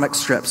his comic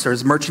strips or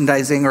his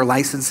merchandising or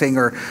licensing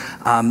or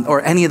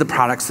any of the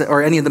products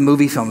or any of the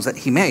movie films that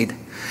he made.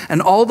 And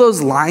all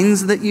those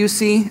lines that you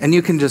see, and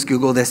you can just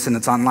Google this and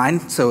it's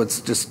online, so it's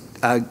just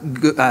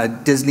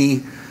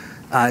Disney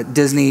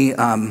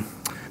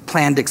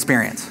planned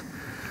experience.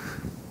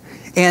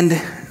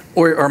 And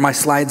or my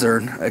slides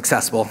are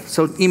accessible,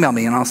 so email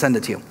me and I'll send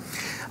it to you.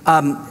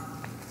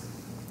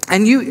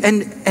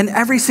 And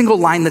every single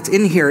line that's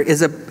in here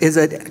is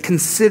a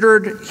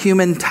considered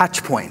human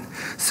touch point.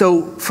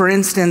 So, for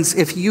instance,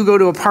 if you go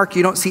to a park,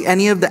 you don't see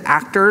any of the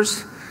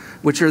actors,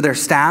 which are their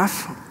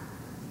staff,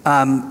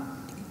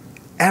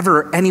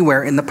 ever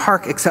anywhere in the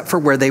park except for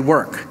where they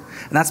work.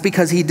 And that's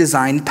because he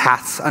designed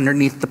paths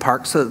underneath the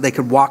park so that they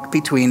could walk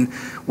between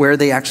where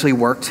they actually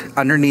worked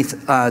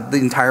underneath the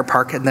entire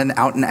park and then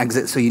out and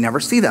exit so you never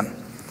see them.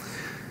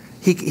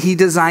 He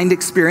designed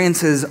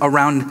experiences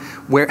around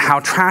how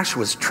trash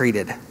was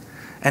treated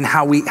and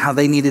how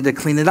they needed to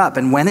clean it up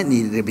and when it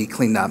needed to be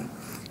cleaned up.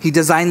 He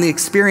designed the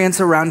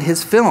experience around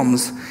his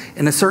films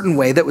in a certain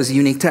way that was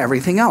unique to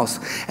everything else.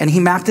 And he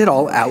mapped it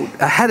all out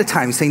ahead of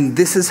time, saying,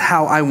 this is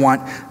how I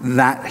want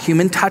that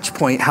human touch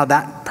point, how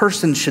that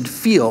person should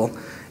feel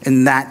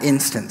in that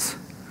instance.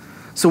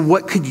 So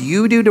what could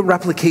you do to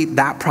replicate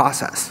that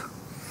process?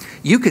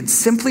 You could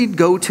simply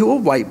go to a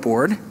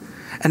whiteboard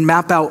and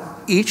map out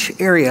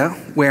each area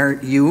where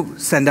you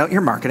send out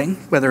your marketing,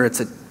 whether it's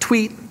a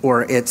tweet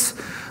or it's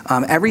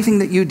everything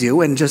that you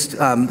do, and just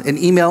an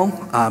email,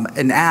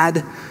 an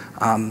ad,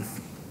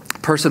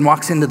 person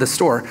walks into the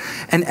store.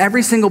 And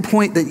every single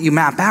point that you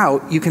map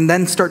out, you can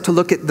then start to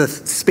look at the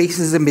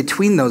spaces in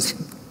between those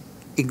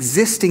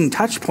existing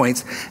touch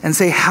points and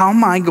say, how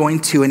am I going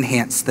to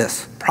enhance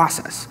this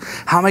process?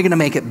 How am I going to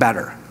make it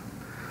better?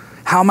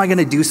 How am I going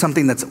to do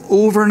something that's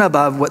over and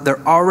above what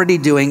they're already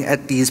doing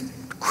at these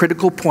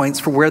critical points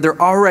for where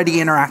they're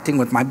already interacting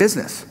with my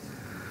business?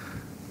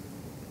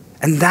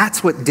 And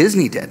that's what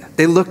Disney did.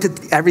 They looked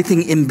at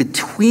everything in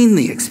between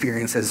the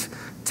experiences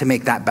to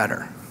make that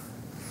better.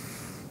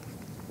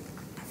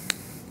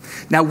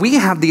 Now, we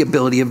have the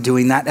ability of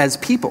doing that as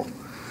people.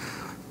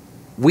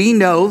 We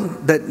know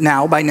that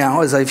by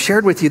now, as I've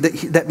shared with you,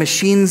 that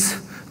machines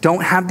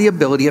don't have the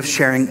ability of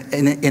sharing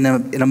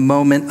in a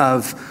moment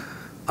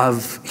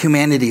of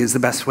humanity is the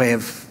best way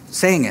of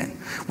saying it.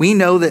 We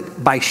know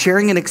that by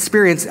sharing an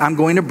experience, I'm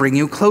going to bring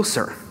you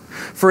closer.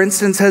 For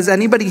instance, has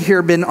anybody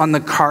here been on the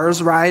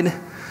Cars ride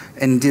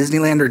in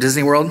Disneyland or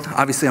Disney World?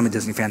 Obviously, I'm a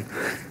Disney fan.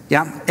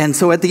 Yeah, and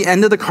so at the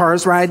end of the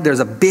Cars ride, there's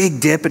a big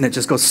dip and it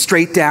just goes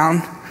straight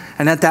down.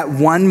 And at that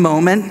one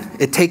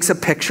moment, it takes a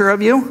picture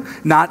of you,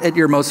 not at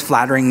your most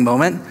flattering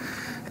moment.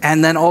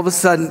 And then all of a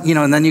sudden,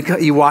 and then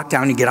you walk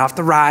down, you get off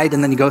the ride,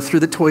 and then you go through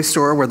the toy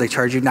store where they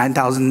charge you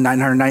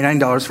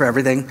 $9,999 for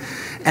everything.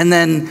 And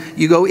then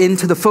you go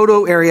into the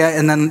photo area,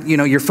 and then,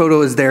 your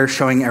photo is there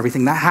showing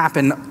everything that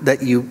happened,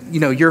 that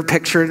your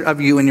picture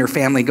of you and your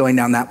family going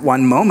down that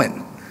one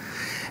moment.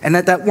 And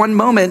at that one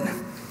moment,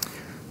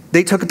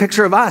 they took a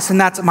picture of us, and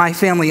that's my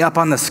family up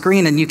on the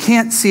screen, and you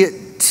can't see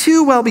it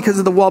too well because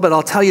of the wall, but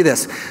I'll tell you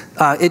this.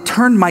 It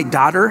turned my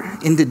daughter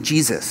into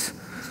Jesus.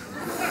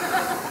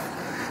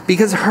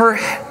 Because her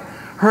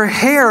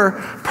hair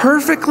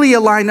perfectly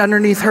aligned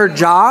underneath her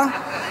jaw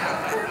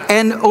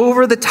and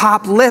over the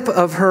top lip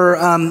of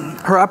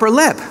her upper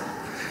lip.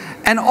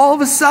 And all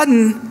of a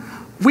sudden,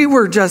 we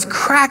were just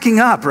cracking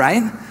up,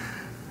 right?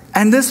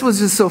 And this was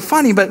just so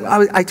funny, but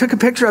I took a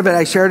picture of it.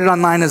 I shared it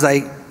online, as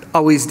I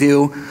always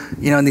do,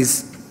 in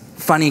these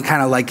funny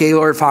kind of like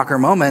Gaylord Fokker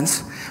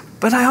moments.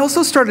 But I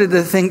also started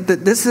to think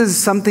that this is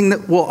something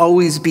that will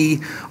always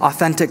be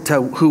authentic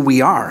to who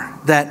we are,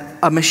 that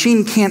a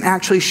machine can't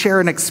actually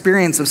share an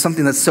experience of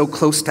something that's so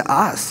close to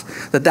us.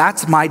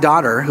 That's my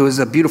daughter, who is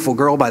a beautiful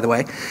girl, by the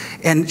way,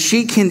 and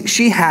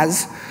she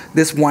has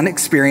this one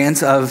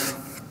experience of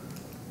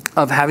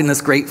having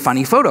this great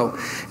funny photo.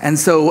 And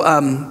so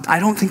I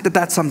don't think that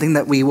that's something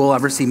that we will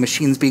ever see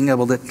machines being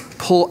able to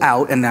pull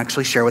out and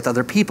actually share with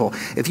other people.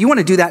 If you want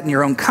to do that in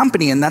your own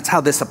company, and that's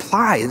how this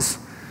applies,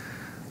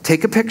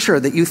 take a picture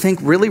that you think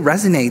really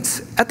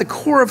resonates at the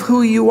core of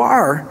who you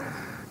are.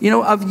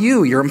 of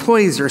you, your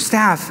employees, your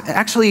staff.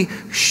 Actually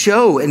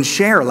show and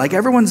share, like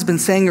everyone's been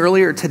saying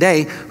earlier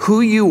today,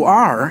 who you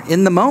are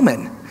in the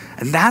moment.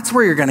 And that's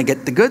where you're going to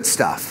get the good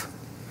stuff.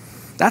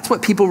 That's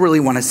what people really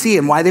want to see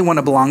and why they want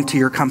to belong to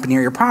your company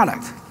or your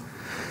product.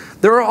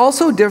 There are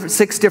also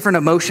 6 different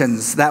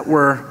emotions that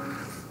were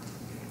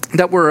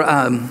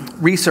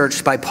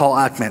researched by Paul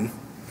Ekman.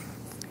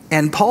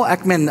 And Paul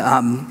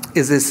Ekman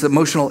is this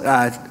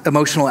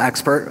emotional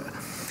expert.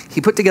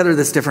 He put together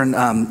these different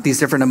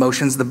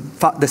emotions,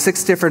 the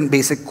 6 different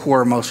basic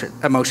core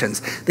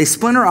emotions. They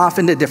splinter off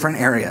into different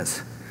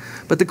areas.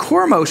 But the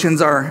core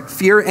emotions are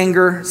fear,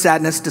 anger,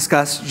 sadness,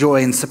 disgust,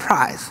 joy, and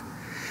surprise.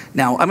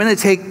 Now, I'm going to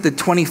take the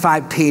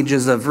 25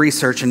 pages of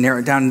research and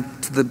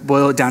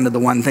boil it down to the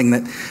one thing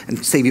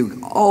and save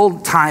you all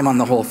time on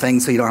the whole thing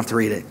so you don't have to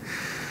read it.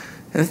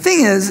 And the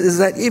thing is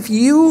that if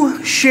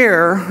you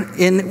share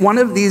in one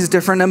of these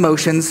different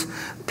emotions,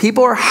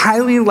 people are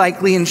highly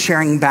likely in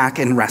sharing back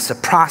in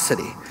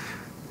reciprocity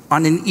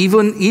on an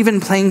even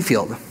playing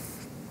field.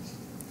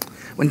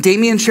 When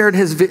Damien shared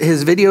his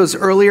videos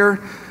earlier,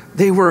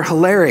 they were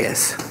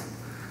hilarious.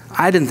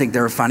 I didn't think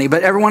they were funny,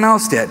 but everyone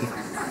else did.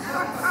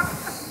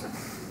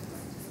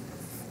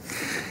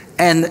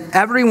 And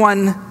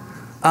everyone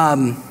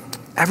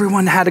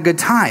had a good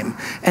time.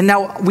 And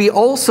now we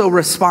also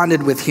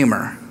responded with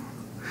humor.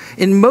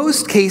 In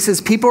most cases,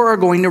 people are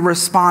going to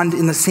respond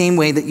in the same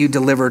way that you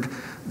delivered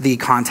the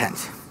content.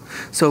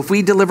 So if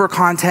we deliver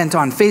content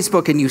on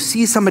Facebook and you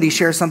see somebody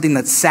share something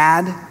that's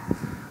sad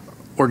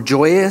or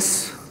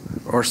joyous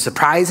or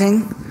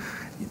surprising,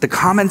 the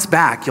comments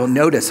back, you'll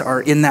notice,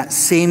 are in that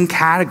same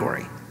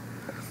category.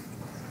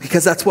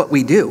 Because that's what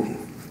we do.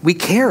 We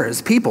care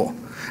as people.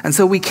 And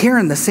so we care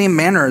in the same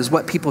manner as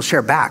what people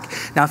share back.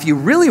 Now, if you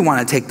really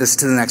want to take this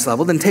to the next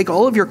level, then take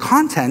all of your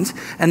content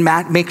and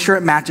make sure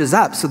it matches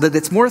up so that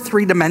it's more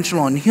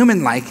three-dimensional and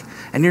human-like,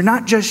 and you're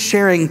not just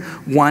sharing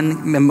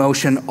one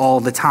emotion all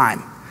the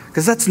time.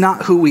 Because that's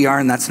not who we are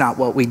and that's not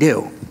what we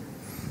do.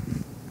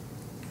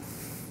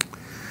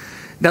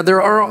 Now,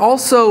 there are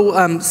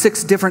also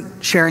 6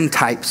 different sharing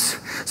types.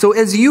 So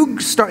as you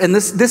start, and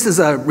this is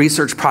a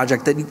research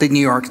project that the New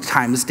York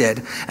Times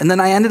did, and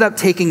then I ended up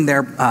taking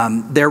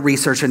their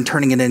research and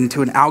turning it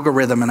into an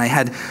algorithm, and I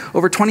had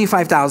over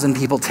 25,000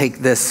 people take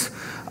this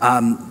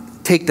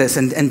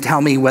and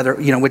tell me whether,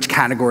 which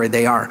category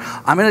they are.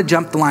 I'm going to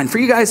jump the line for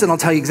you guys, and I'll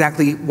tell you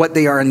exactly what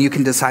they are, and you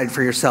can decide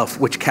for yourself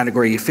which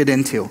category you fit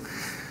into.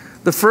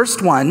 The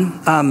first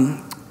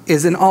one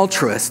is an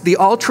altruist. The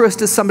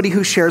altruist is somebody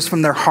who shares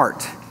from their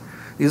heart.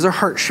 These are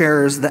heart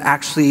sharers that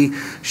actually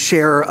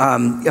share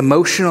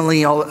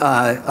emotionally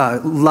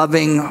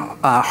loving,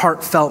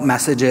 heartfelt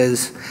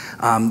messages.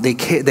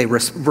 They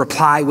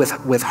reply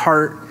with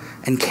heart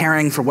and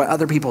caring for what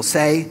other people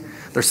say.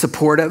 They're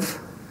supportive.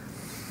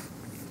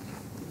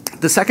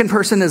 The second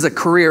person is a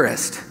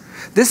careerist.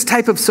 This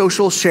type of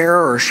social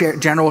sharer or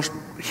general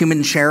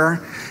human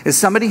sharer is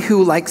somebody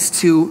who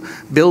likes to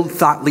build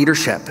thought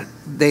leadership.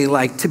 They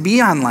like to be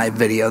on live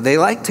video. They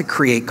like to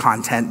create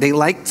content. They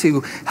like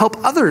to help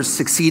others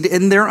succeed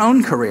in their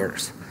own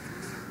careers.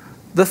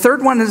 The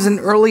third one is an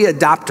early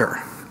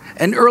adopter.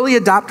 An early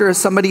adopter is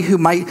somebody who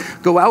might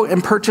go out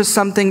and purchase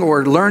something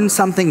or learn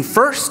something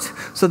first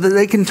so that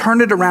they can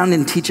turn it around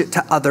and teach it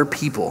to other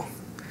people.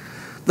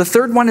 The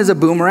third one is a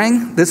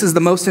boomerang. This is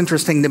the most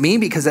interesting to me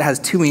because it has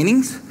 2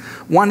 meanings.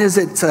 One is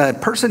it's a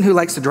person who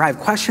likes to drive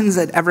questions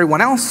at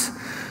everyone else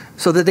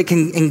so that they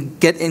can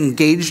get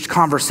engaged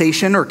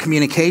conversation or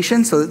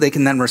communication so that they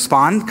can then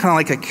respond, kind of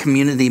like a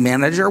community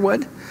manager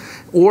would.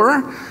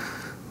 Or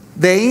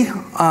they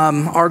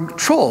are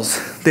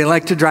trolls. They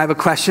like to drive a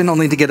question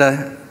only to get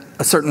a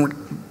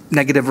certain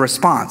negative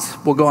response.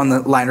 We'll go on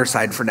the lighter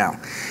side for now.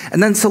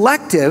 And then a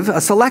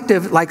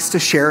selective likes to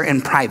share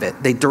in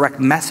private. They direct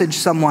message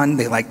someone.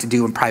 They like to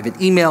do a private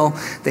email.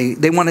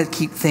 They want to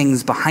keep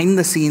things behind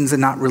the scenes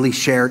and not really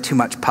share too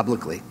much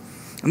publicly.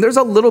 And there's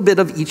a little bit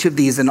of each of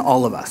these in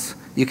all of us.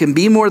 You can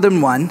be more than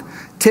one.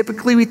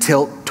 Typically, we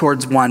tilt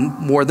towards one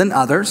more than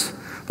others.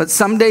 But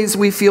some days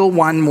we feel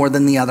one more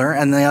than the other,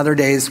 and the other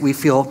days we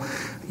feel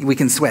we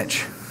can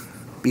switch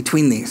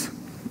between these.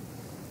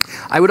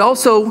 I would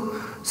also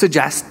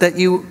suggest that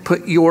you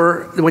put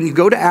when you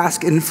go to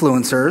ask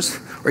influencers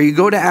or you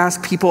go to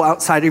ask people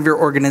outside of your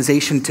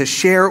organization to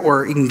share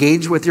or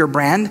engage with your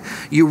brand,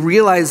 you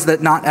realize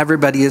that not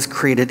everybody is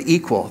created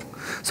equal.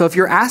 So if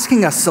you're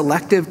asking a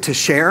selective to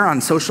share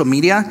on social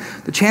media,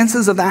 the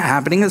chances of that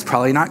happening is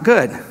probably not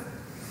good.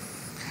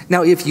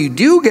 Now, if you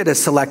do get a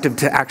selective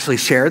to actually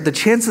share, the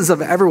chances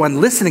of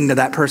everyone listening to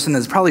that person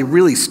is probably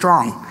really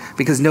strong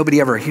because nobody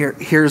ever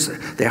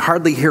they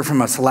hardly hear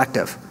from a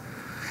selective.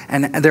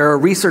 And there are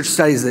research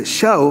studies that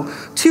show,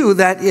 too,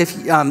 that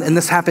if, and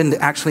this happened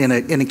actually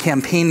in a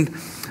campaign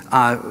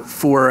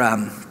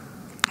for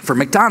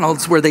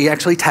McDonald's, where they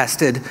actually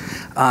tested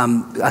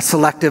a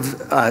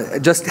selective,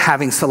 just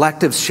having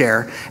selectives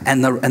share,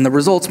 and the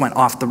results went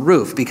off the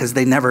roof because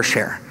they never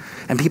share.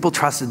 and people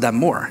trusted them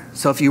more.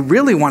 So if you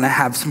really want to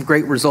have some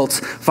great results,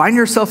 find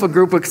yourself a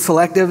group of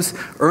selectives,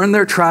 earn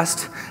their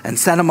trust, and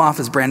send them off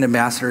as brand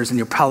ambassadors, and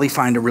you'll probably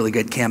find a really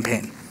good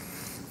campaign.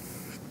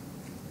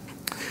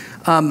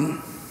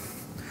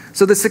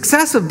 So the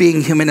success of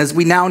being human, as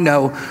we now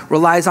know,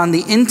 relies on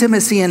the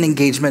intimacy and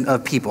engagement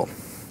of people.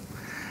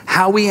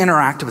 How we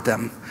interact with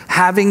them,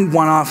 having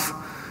one-off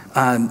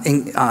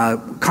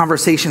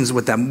conversations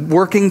with them,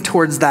 working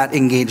towards that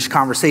engaged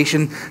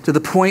conversation to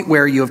the point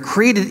where you have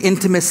created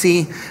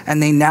intimacy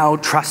and they now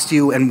trust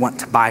you and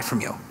want to buy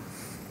from you.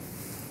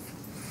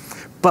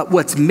 But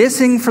what's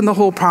missing from the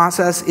whole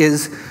process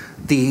is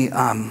the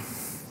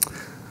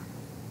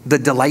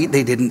delight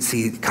they didn't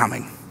see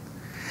coming.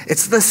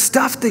 It's the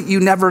stuff that you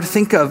never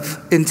think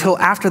of until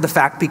after the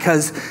fact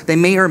because they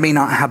may or may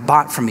not have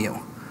bought from you.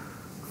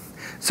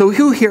 So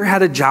who here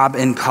had a job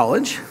in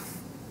college?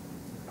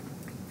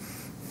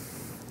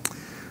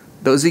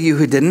 Those of you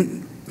who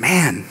didn't,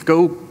 man,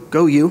 go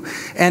you.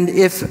 And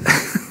if,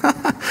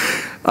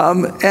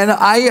 and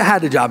I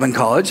had a job in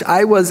college.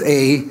 I was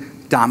a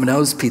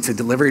Domino's pizza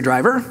delivery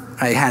driver.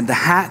 I had the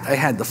hat, I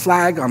had the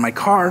flag on my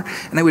car,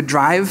 and I would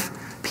drive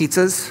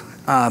pizzas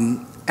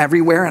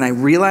everywhere, and I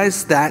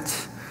realized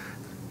that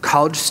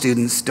college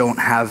students don't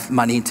have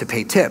money to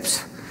pay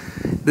tips.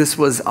 This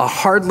was a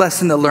hard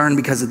lesson to learn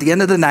because at the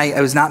end of the night,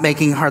 I was not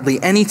making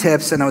hardly any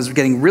tips, and I was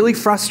getting really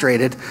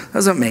frustrated. I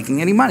wasn't making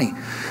any money.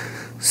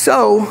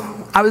 So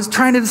I was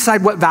trying to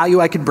decide what value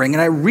I could bring,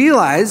 and I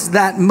realized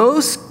that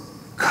most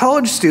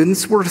college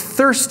students were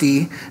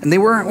thirsty, and they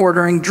weren't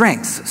ordering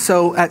drinks.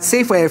 So at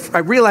Safeway, I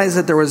realized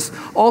that there was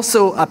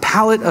also a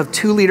pallet of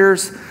 2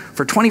 liters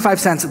for 25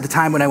 cents at the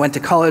time when I went to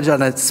college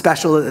on a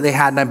special that they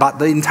had, and I bought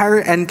the entire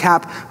end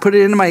cap, put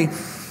it into my,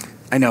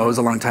 I know it was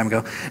a long time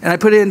ago, and I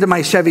put it into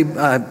my Chevy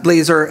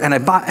Blazer, and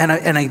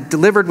I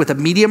delivered with a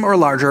medium or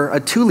larger, a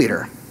 2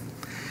 liter.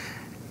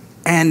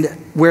 And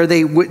where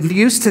they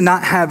used to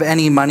not have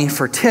any money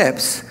for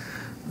tips,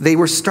 they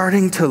were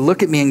starting to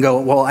look at me and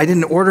go, well, I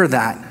didn't order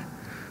that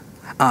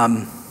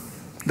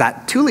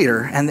 2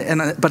 liter,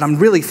 but I'm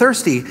really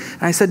thirsty.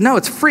 And I said, no,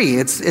 it's free.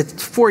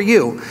 It's for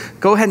you.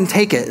 Go ahead and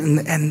take it.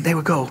 And they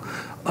would go,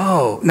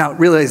 oh. Now,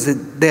 realize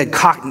that they had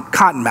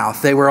cotton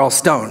mouth. They were all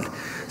stoned.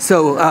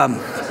 So,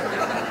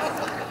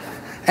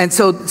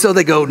 so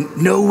they go,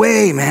 no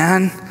way,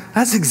 man.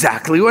 That's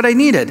exactly what I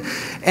needed.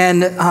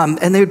 And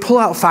they would pull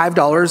out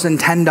 $5 and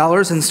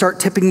 $10 and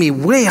start tipping me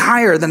way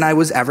higher than I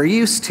was ever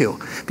used to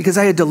because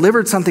I had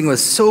delivered something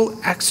with so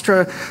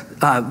extra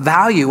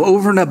value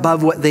over and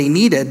above what they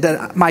needed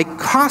that my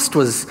cost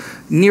was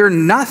near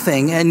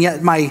nothing, and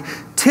yet my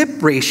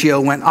tip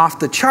ratio went off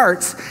the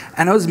charts,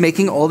 and I was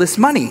making all this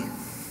money.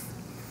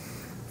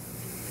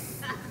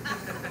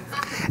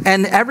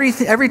 And every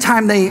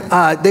time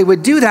they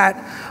would do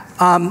that,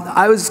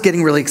 I was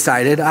getting really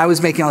excited. I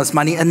was making all this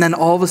money, and then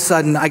all of a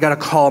sudden, I got a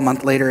call a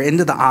month later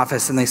into the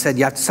office, and they said,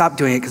 you have to stop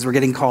doing it because we're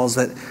getting calls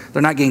that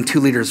they're not getting 2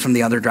 liters from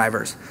the other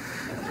drivers.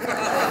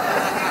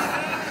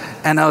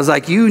 And I was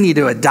like, you need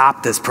to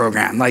adopt this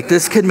program. Like,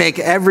 this could make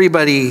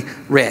everybody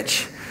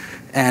rich.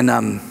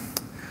 And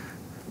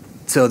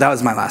so that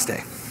was my last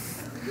day.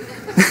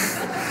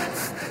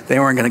 They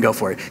weren't going to go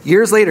for it.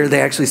 Years later,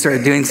 they actually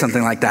started doing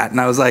something like that,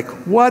 and I was like,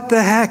 what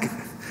the heck?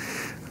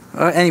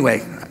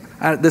 Anyway.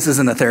 This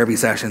isn't a therapy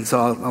session, so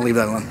I'll leave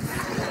that alone.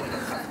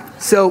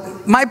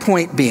 So my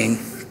point being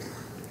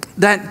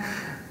that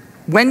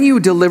when you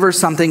deliver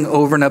something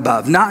over and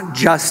above, not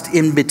just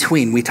in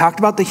between, we talked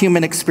about the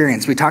human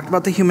experience, we talked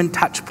about the human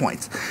touch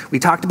points, we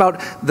talked about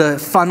the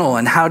funnel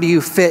and how do you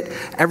fit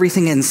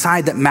everything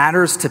inside that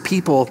matters to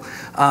people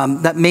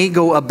that may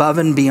go above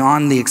and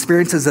beyond the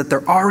experiences that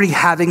they're already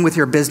having with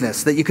your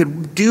business, that you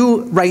could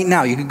do right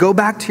now. You could go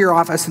back to your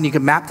office and you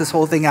could map this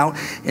whole thing out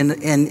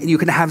and you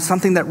can have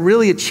something that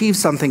really achieves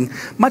something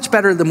much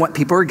better than what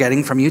people are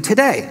getting from you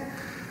today.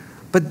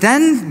 But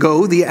then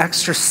go the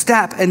extra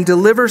step and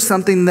deliver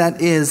something that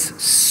is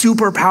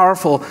super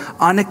powerful,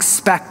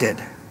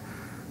 unexpected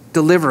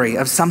delivery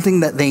of something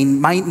that they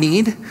might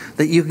need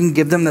that you can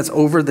give them that's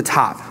over the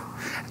top.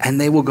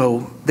 And they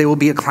will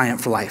be a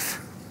client for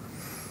life.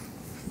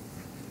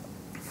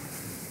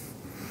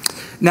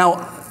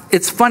 Now,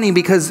 it's funny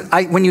because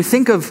when you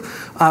think of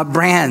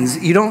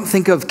brands, you don't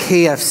think of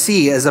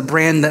KFC as a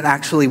brand that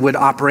actually would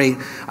operate,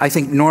 I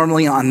think,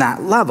 normally on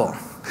that level.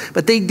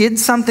 But they did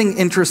something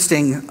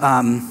interesting.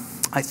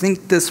 I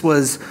think this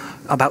was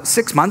about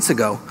 6 months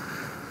ago,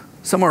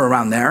 somewhere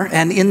around there.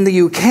 And in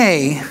the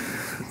UK,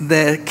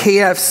 the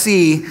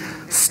KFC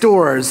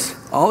stores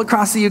all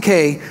across the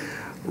UK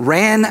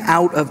ran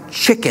out of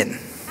chicken.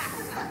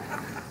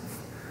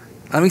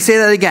 Let me say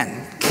that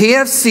again.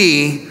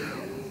 KFC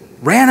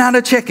ran out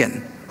of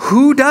chicken.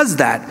 Who does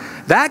that?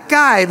 That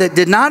guy that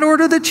did not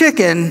order the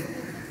chicken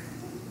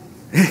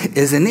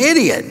is an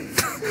idiot.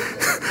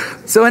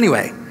 So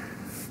anyway,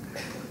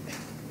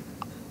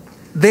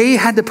 they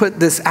had to put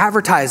this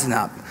advertising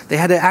up. They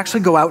had to actually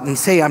go out and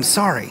say, I'm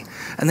sorry.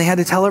 And they had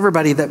to tell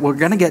everybody that we're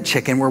going to get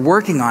chicken. We're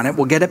working on it.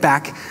 We'll get it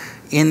back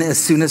in as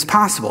soon as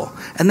possible.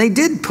 And they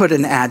did put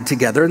an ad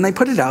together, and they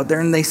put it out there,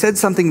 and they said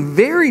something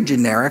very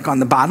generic on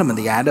the bottom of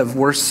the ad of,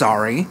 "We're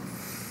sorry.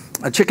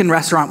 A chicken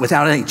restaurant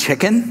without any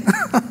chicken?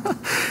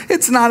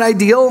 It's not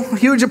ideal.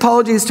 Huge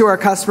apologies to our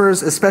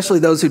customers, especially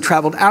those who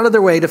traveled out of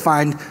their way to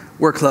find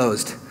we're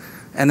closed.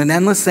 And an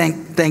endless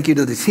thank you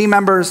to the team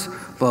members,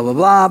 blah, blah,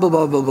 blah, blah,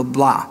 blah, blah, blah,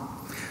 blah."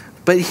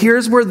 But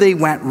here's where they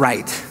went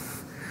right.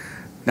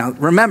 Now,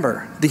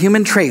 remember, the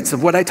human traits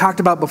of what I talked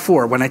about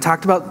before, when I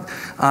talked about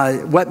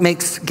what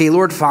makes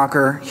Gaylord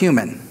Fokker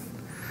human.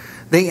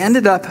 They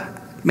ended up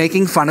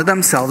making fun of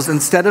themselves.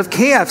 Instead of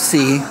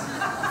KFC,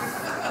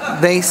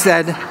 they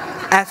said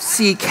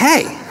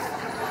FCK.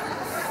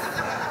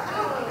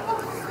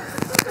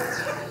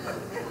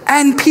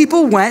 And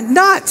people went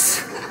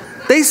nuts.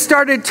 They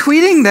started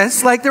tweeting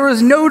this like there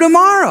was no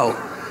tomorrow.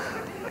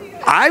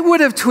 I would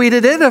have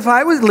tweeted it if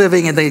I was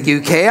living in the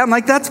UK. I'm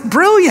like, that's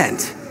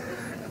brilliant.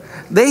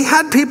 They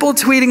had people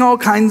tweeting all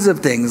kinds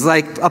of things,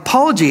 like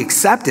apology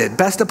accepted,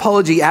 best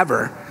apology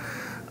ever.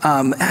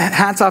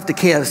 Hats off to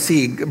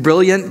KFC,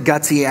 brilliant,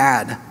 gutsy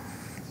ad.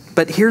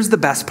 But here's the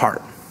best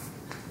part.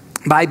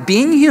 By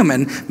being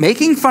human,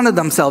 making fun of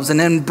themselves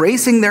and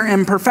embracing their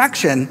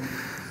imperfection,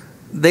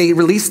 they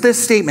released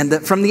this statement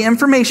that from the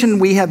information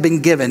we have been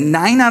given,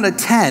 9 out of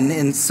 10,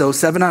 and so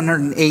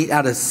 708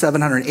 out of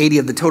 780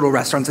 of the total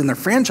restaurants in their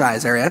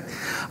franchise area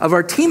of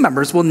our team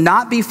members will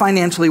not be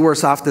financially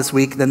worse off this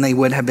week than they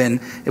would have been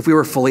if we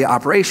were fully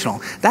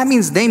operational. That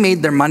means they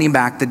made their money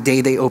back the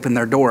day they opened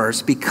their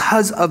doors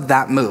because of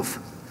that move.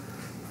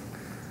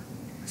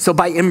 So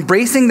by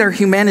embracing their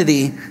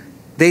humanity,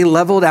 they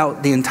leveled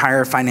out the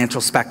entire financial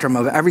spectrum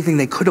of everything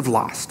they could have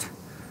lost.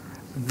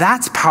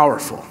 That's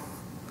powerful.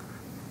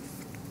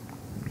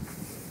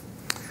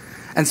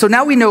 And so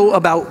now we know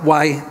about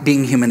why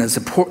being human is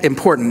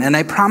important. And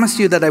I promised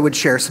you that I would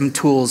share some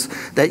tools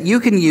that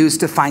you can use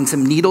to find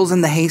some needles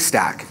in the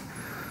haystack,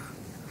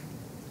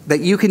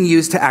 that you can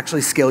use to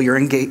actually scale your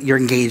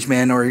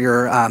engagement or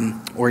your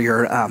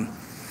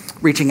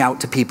reaching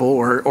out to people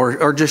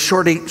or just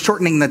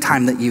shortening the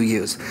time that you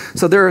use.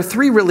 So there are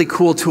 3 really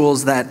cool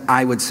tools that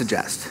I would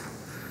suggest.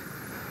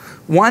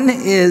 One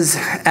is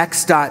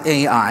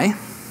X.AI.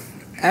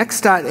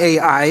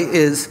 X.AI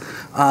is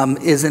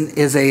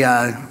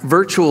a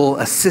virtual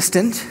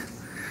assistant.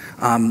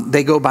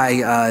 They go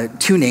by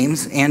 2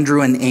 names,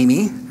 Andrew and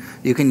Amy.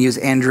 You can use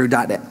andrew.x.ai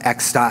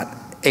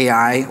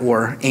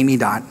or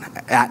amy.x.ai.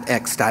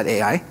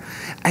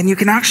 And you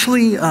can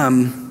actually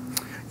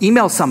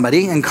email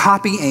somebody and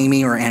copy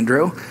Amy or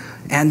Andrew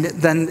and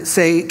then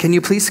say, "Can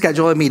you please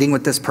schedule a meeting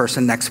with this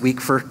person next week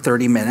for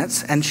 30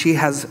 minutes? And she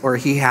has or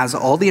he has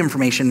all the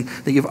information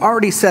that you've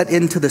already set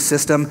into the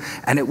system,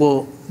 and it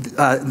will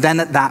then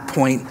at that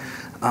point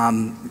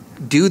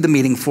do the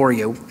meeting for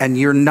you, and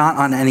you're not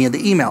on any of the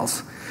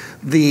emails.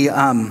 The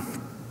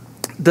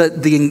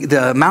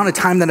amount of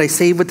time that I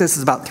save with this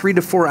is about 3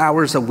 to 4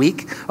 hours a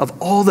week of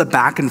all the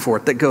back and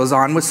forth that goes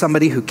on with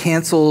somebody who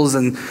cancels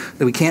and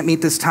that we can't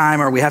meet this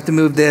time, or we have to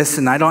move this,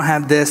 and I don't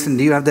have this, and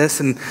do you have this?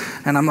 And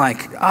I'm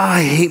like, oh,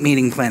 I hate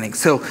meeting planning.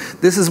 So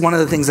this is one of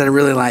the things that I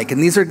really like.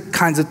 And these are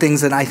kinds of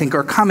things that I think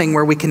are coming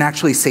where we can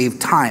actually save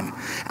time.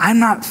 I'm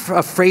not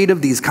afraid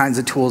of these kinds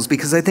of tools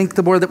because I think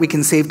the more that we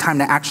can save time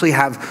to actually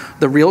have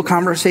the real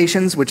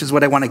conversations, which is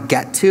what I want to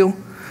get to,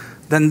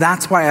 then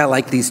that's why I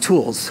like these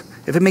tools.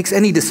 If it makes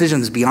any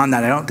decisions beyond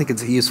that, I don't think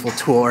it's a useful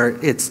tool, or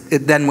it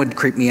then would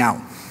creep me out.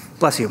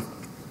 Bless you.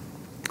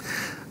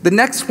 The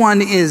next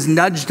one is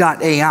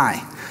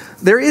Nudge.ai.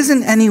 There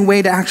isn't any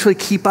way to actually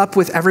keep up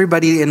with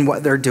everybody in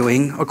what they're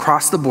doing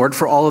across the board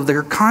for all of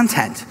their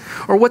content,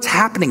 or what's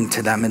happening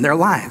to them in their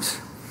lives.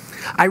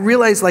 I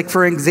realized, like,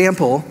 for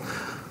example,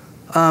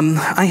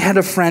 I had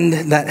a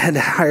friend that had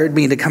hired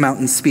me to come out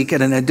and speak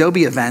at an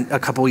Adobe event a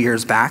couple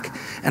years back,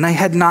 and I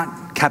had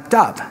not kept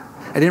up.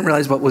 I didn't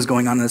realize what was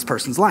going on in this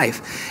person's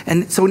life.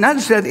 And so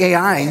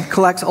Nudge.ai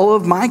collects all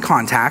of my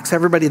contacts,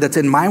 everybody that's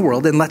in my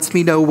world, and lets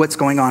me know what's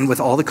going on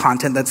with all the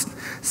content that's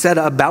said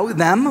about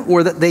them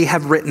or that they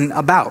have written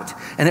about.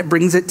 And it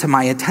brings it to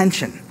my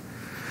attention.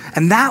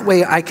 And that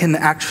way I can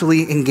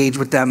actually engage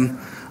with them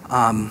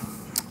on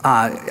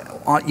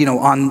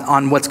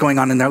what's going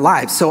on in their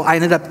lives. So I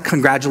ended up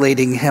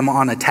congratulating him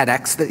on a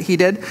TEDx that he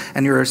did,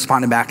 and he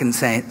responded back and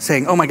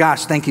saying, "Oh my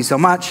gosh, thank you so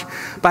much.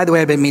 By the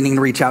way, I've been meaning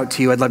to reach out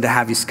to you. I'd love to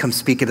have you come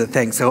speak at a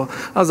thing." So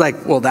I was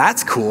like, well,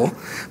 that's cool,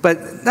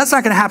 but that's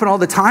not going to happen all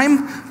the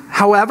time.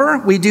 However,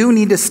 we do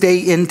need to stay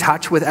in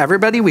touch with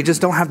everybody. We just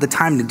don't have the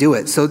time to do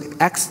it. So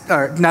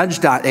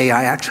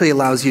Nudge.ai actually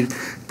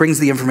brings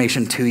the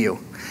information to you.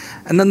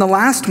 And then the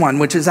last one,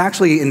 which is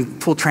actually in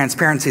full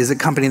transparency, is a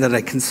company that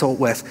I consult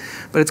with,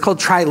 but it's called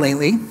Try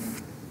Lately.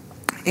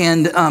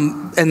 And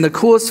the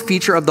coolest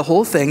feature of the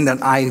whole thing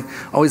that I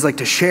always like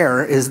to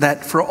share is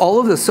that for all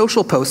of the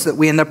social posts that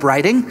we end up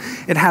writing,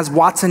 it has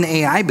Watson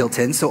AI built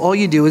in. So all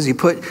you do is you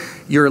put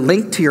your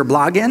link to your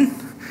blog in,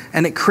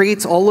 And it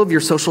creates all of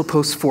your social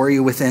posts for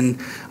you within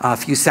a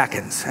few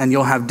seconds. And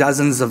you'll have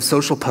dozens of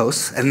social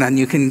posts, and then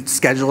you can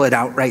schedule it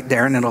out right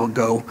there, and it'll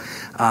go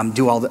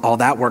do all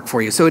that work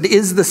for you. So it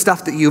is the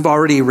stuff that you've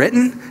already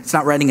written. It's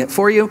not writing it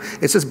for you.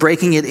 It's just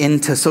breaking it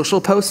into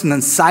social posts and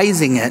then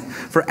sizing it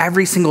for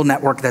every single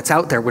network that's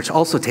out there, which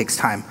also takes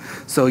time.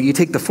 So you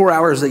take the 4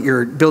 hours that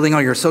you're building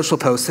all your social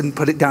posts and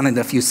put it down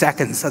into a few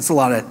seconds. That's a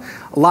lot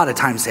of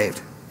time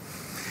saved.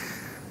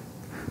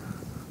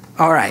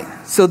 All right,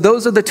 so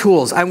those are the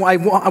tools. I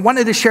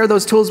wanted to share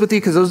those tools with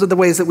you because those are the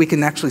ways that we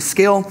can actually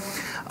scale.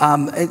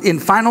 In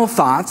final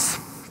thoughts,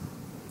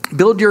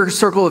 build your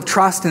circle of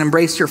trust and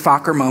embrace your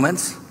Fokker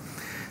moments.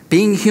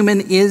 Being human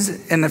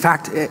is, and in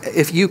fact,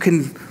 if you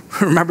can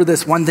remember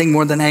this one thing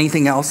more than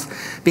anything else,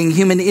 being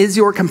human is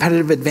your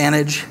competitive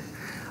advantage.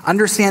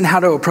 Understand how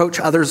to approach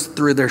others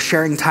through their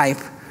sharing type.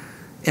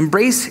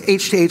 Embrace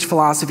H2H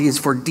philosophies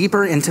for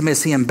deeper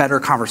intimacy and better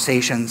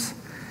conversations.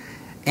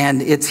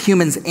 And it's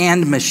humans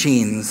and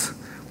machines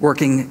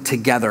working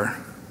together.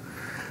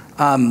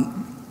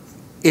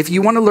 If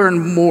you want to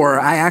learn more,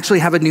 I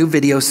actually have a new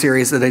video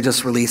series that I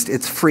just released.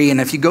 It's free,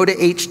 and if you go to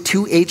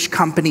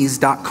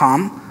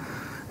h2hcompanies.com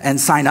and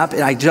sign up,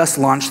 I just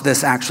launched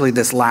this actually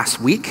this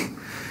last week.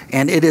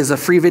 And it is a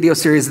free video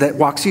series that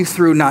walks you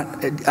through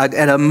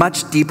at a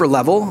much deeper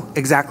level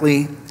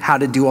exactly how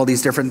to do all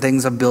these different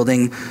things of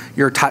building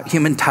your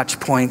human touch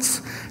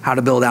points, how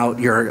to build out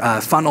your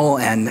funnel,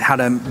 and how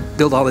to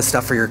build all this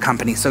stuff for your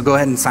company. So go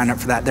ahead and sign up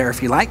for that there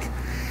if you like.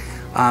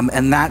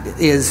 And that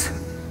is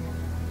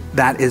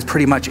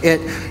pretty much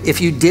it.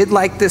 If you did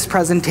like this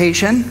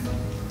presentation,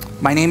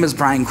 my name is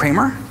Bryan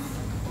Kramer.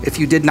 If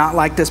you did not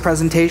like this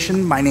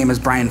presentation, my name is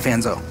Brian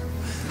Fanzo.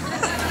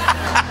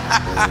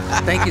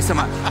 Thank you so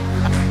much.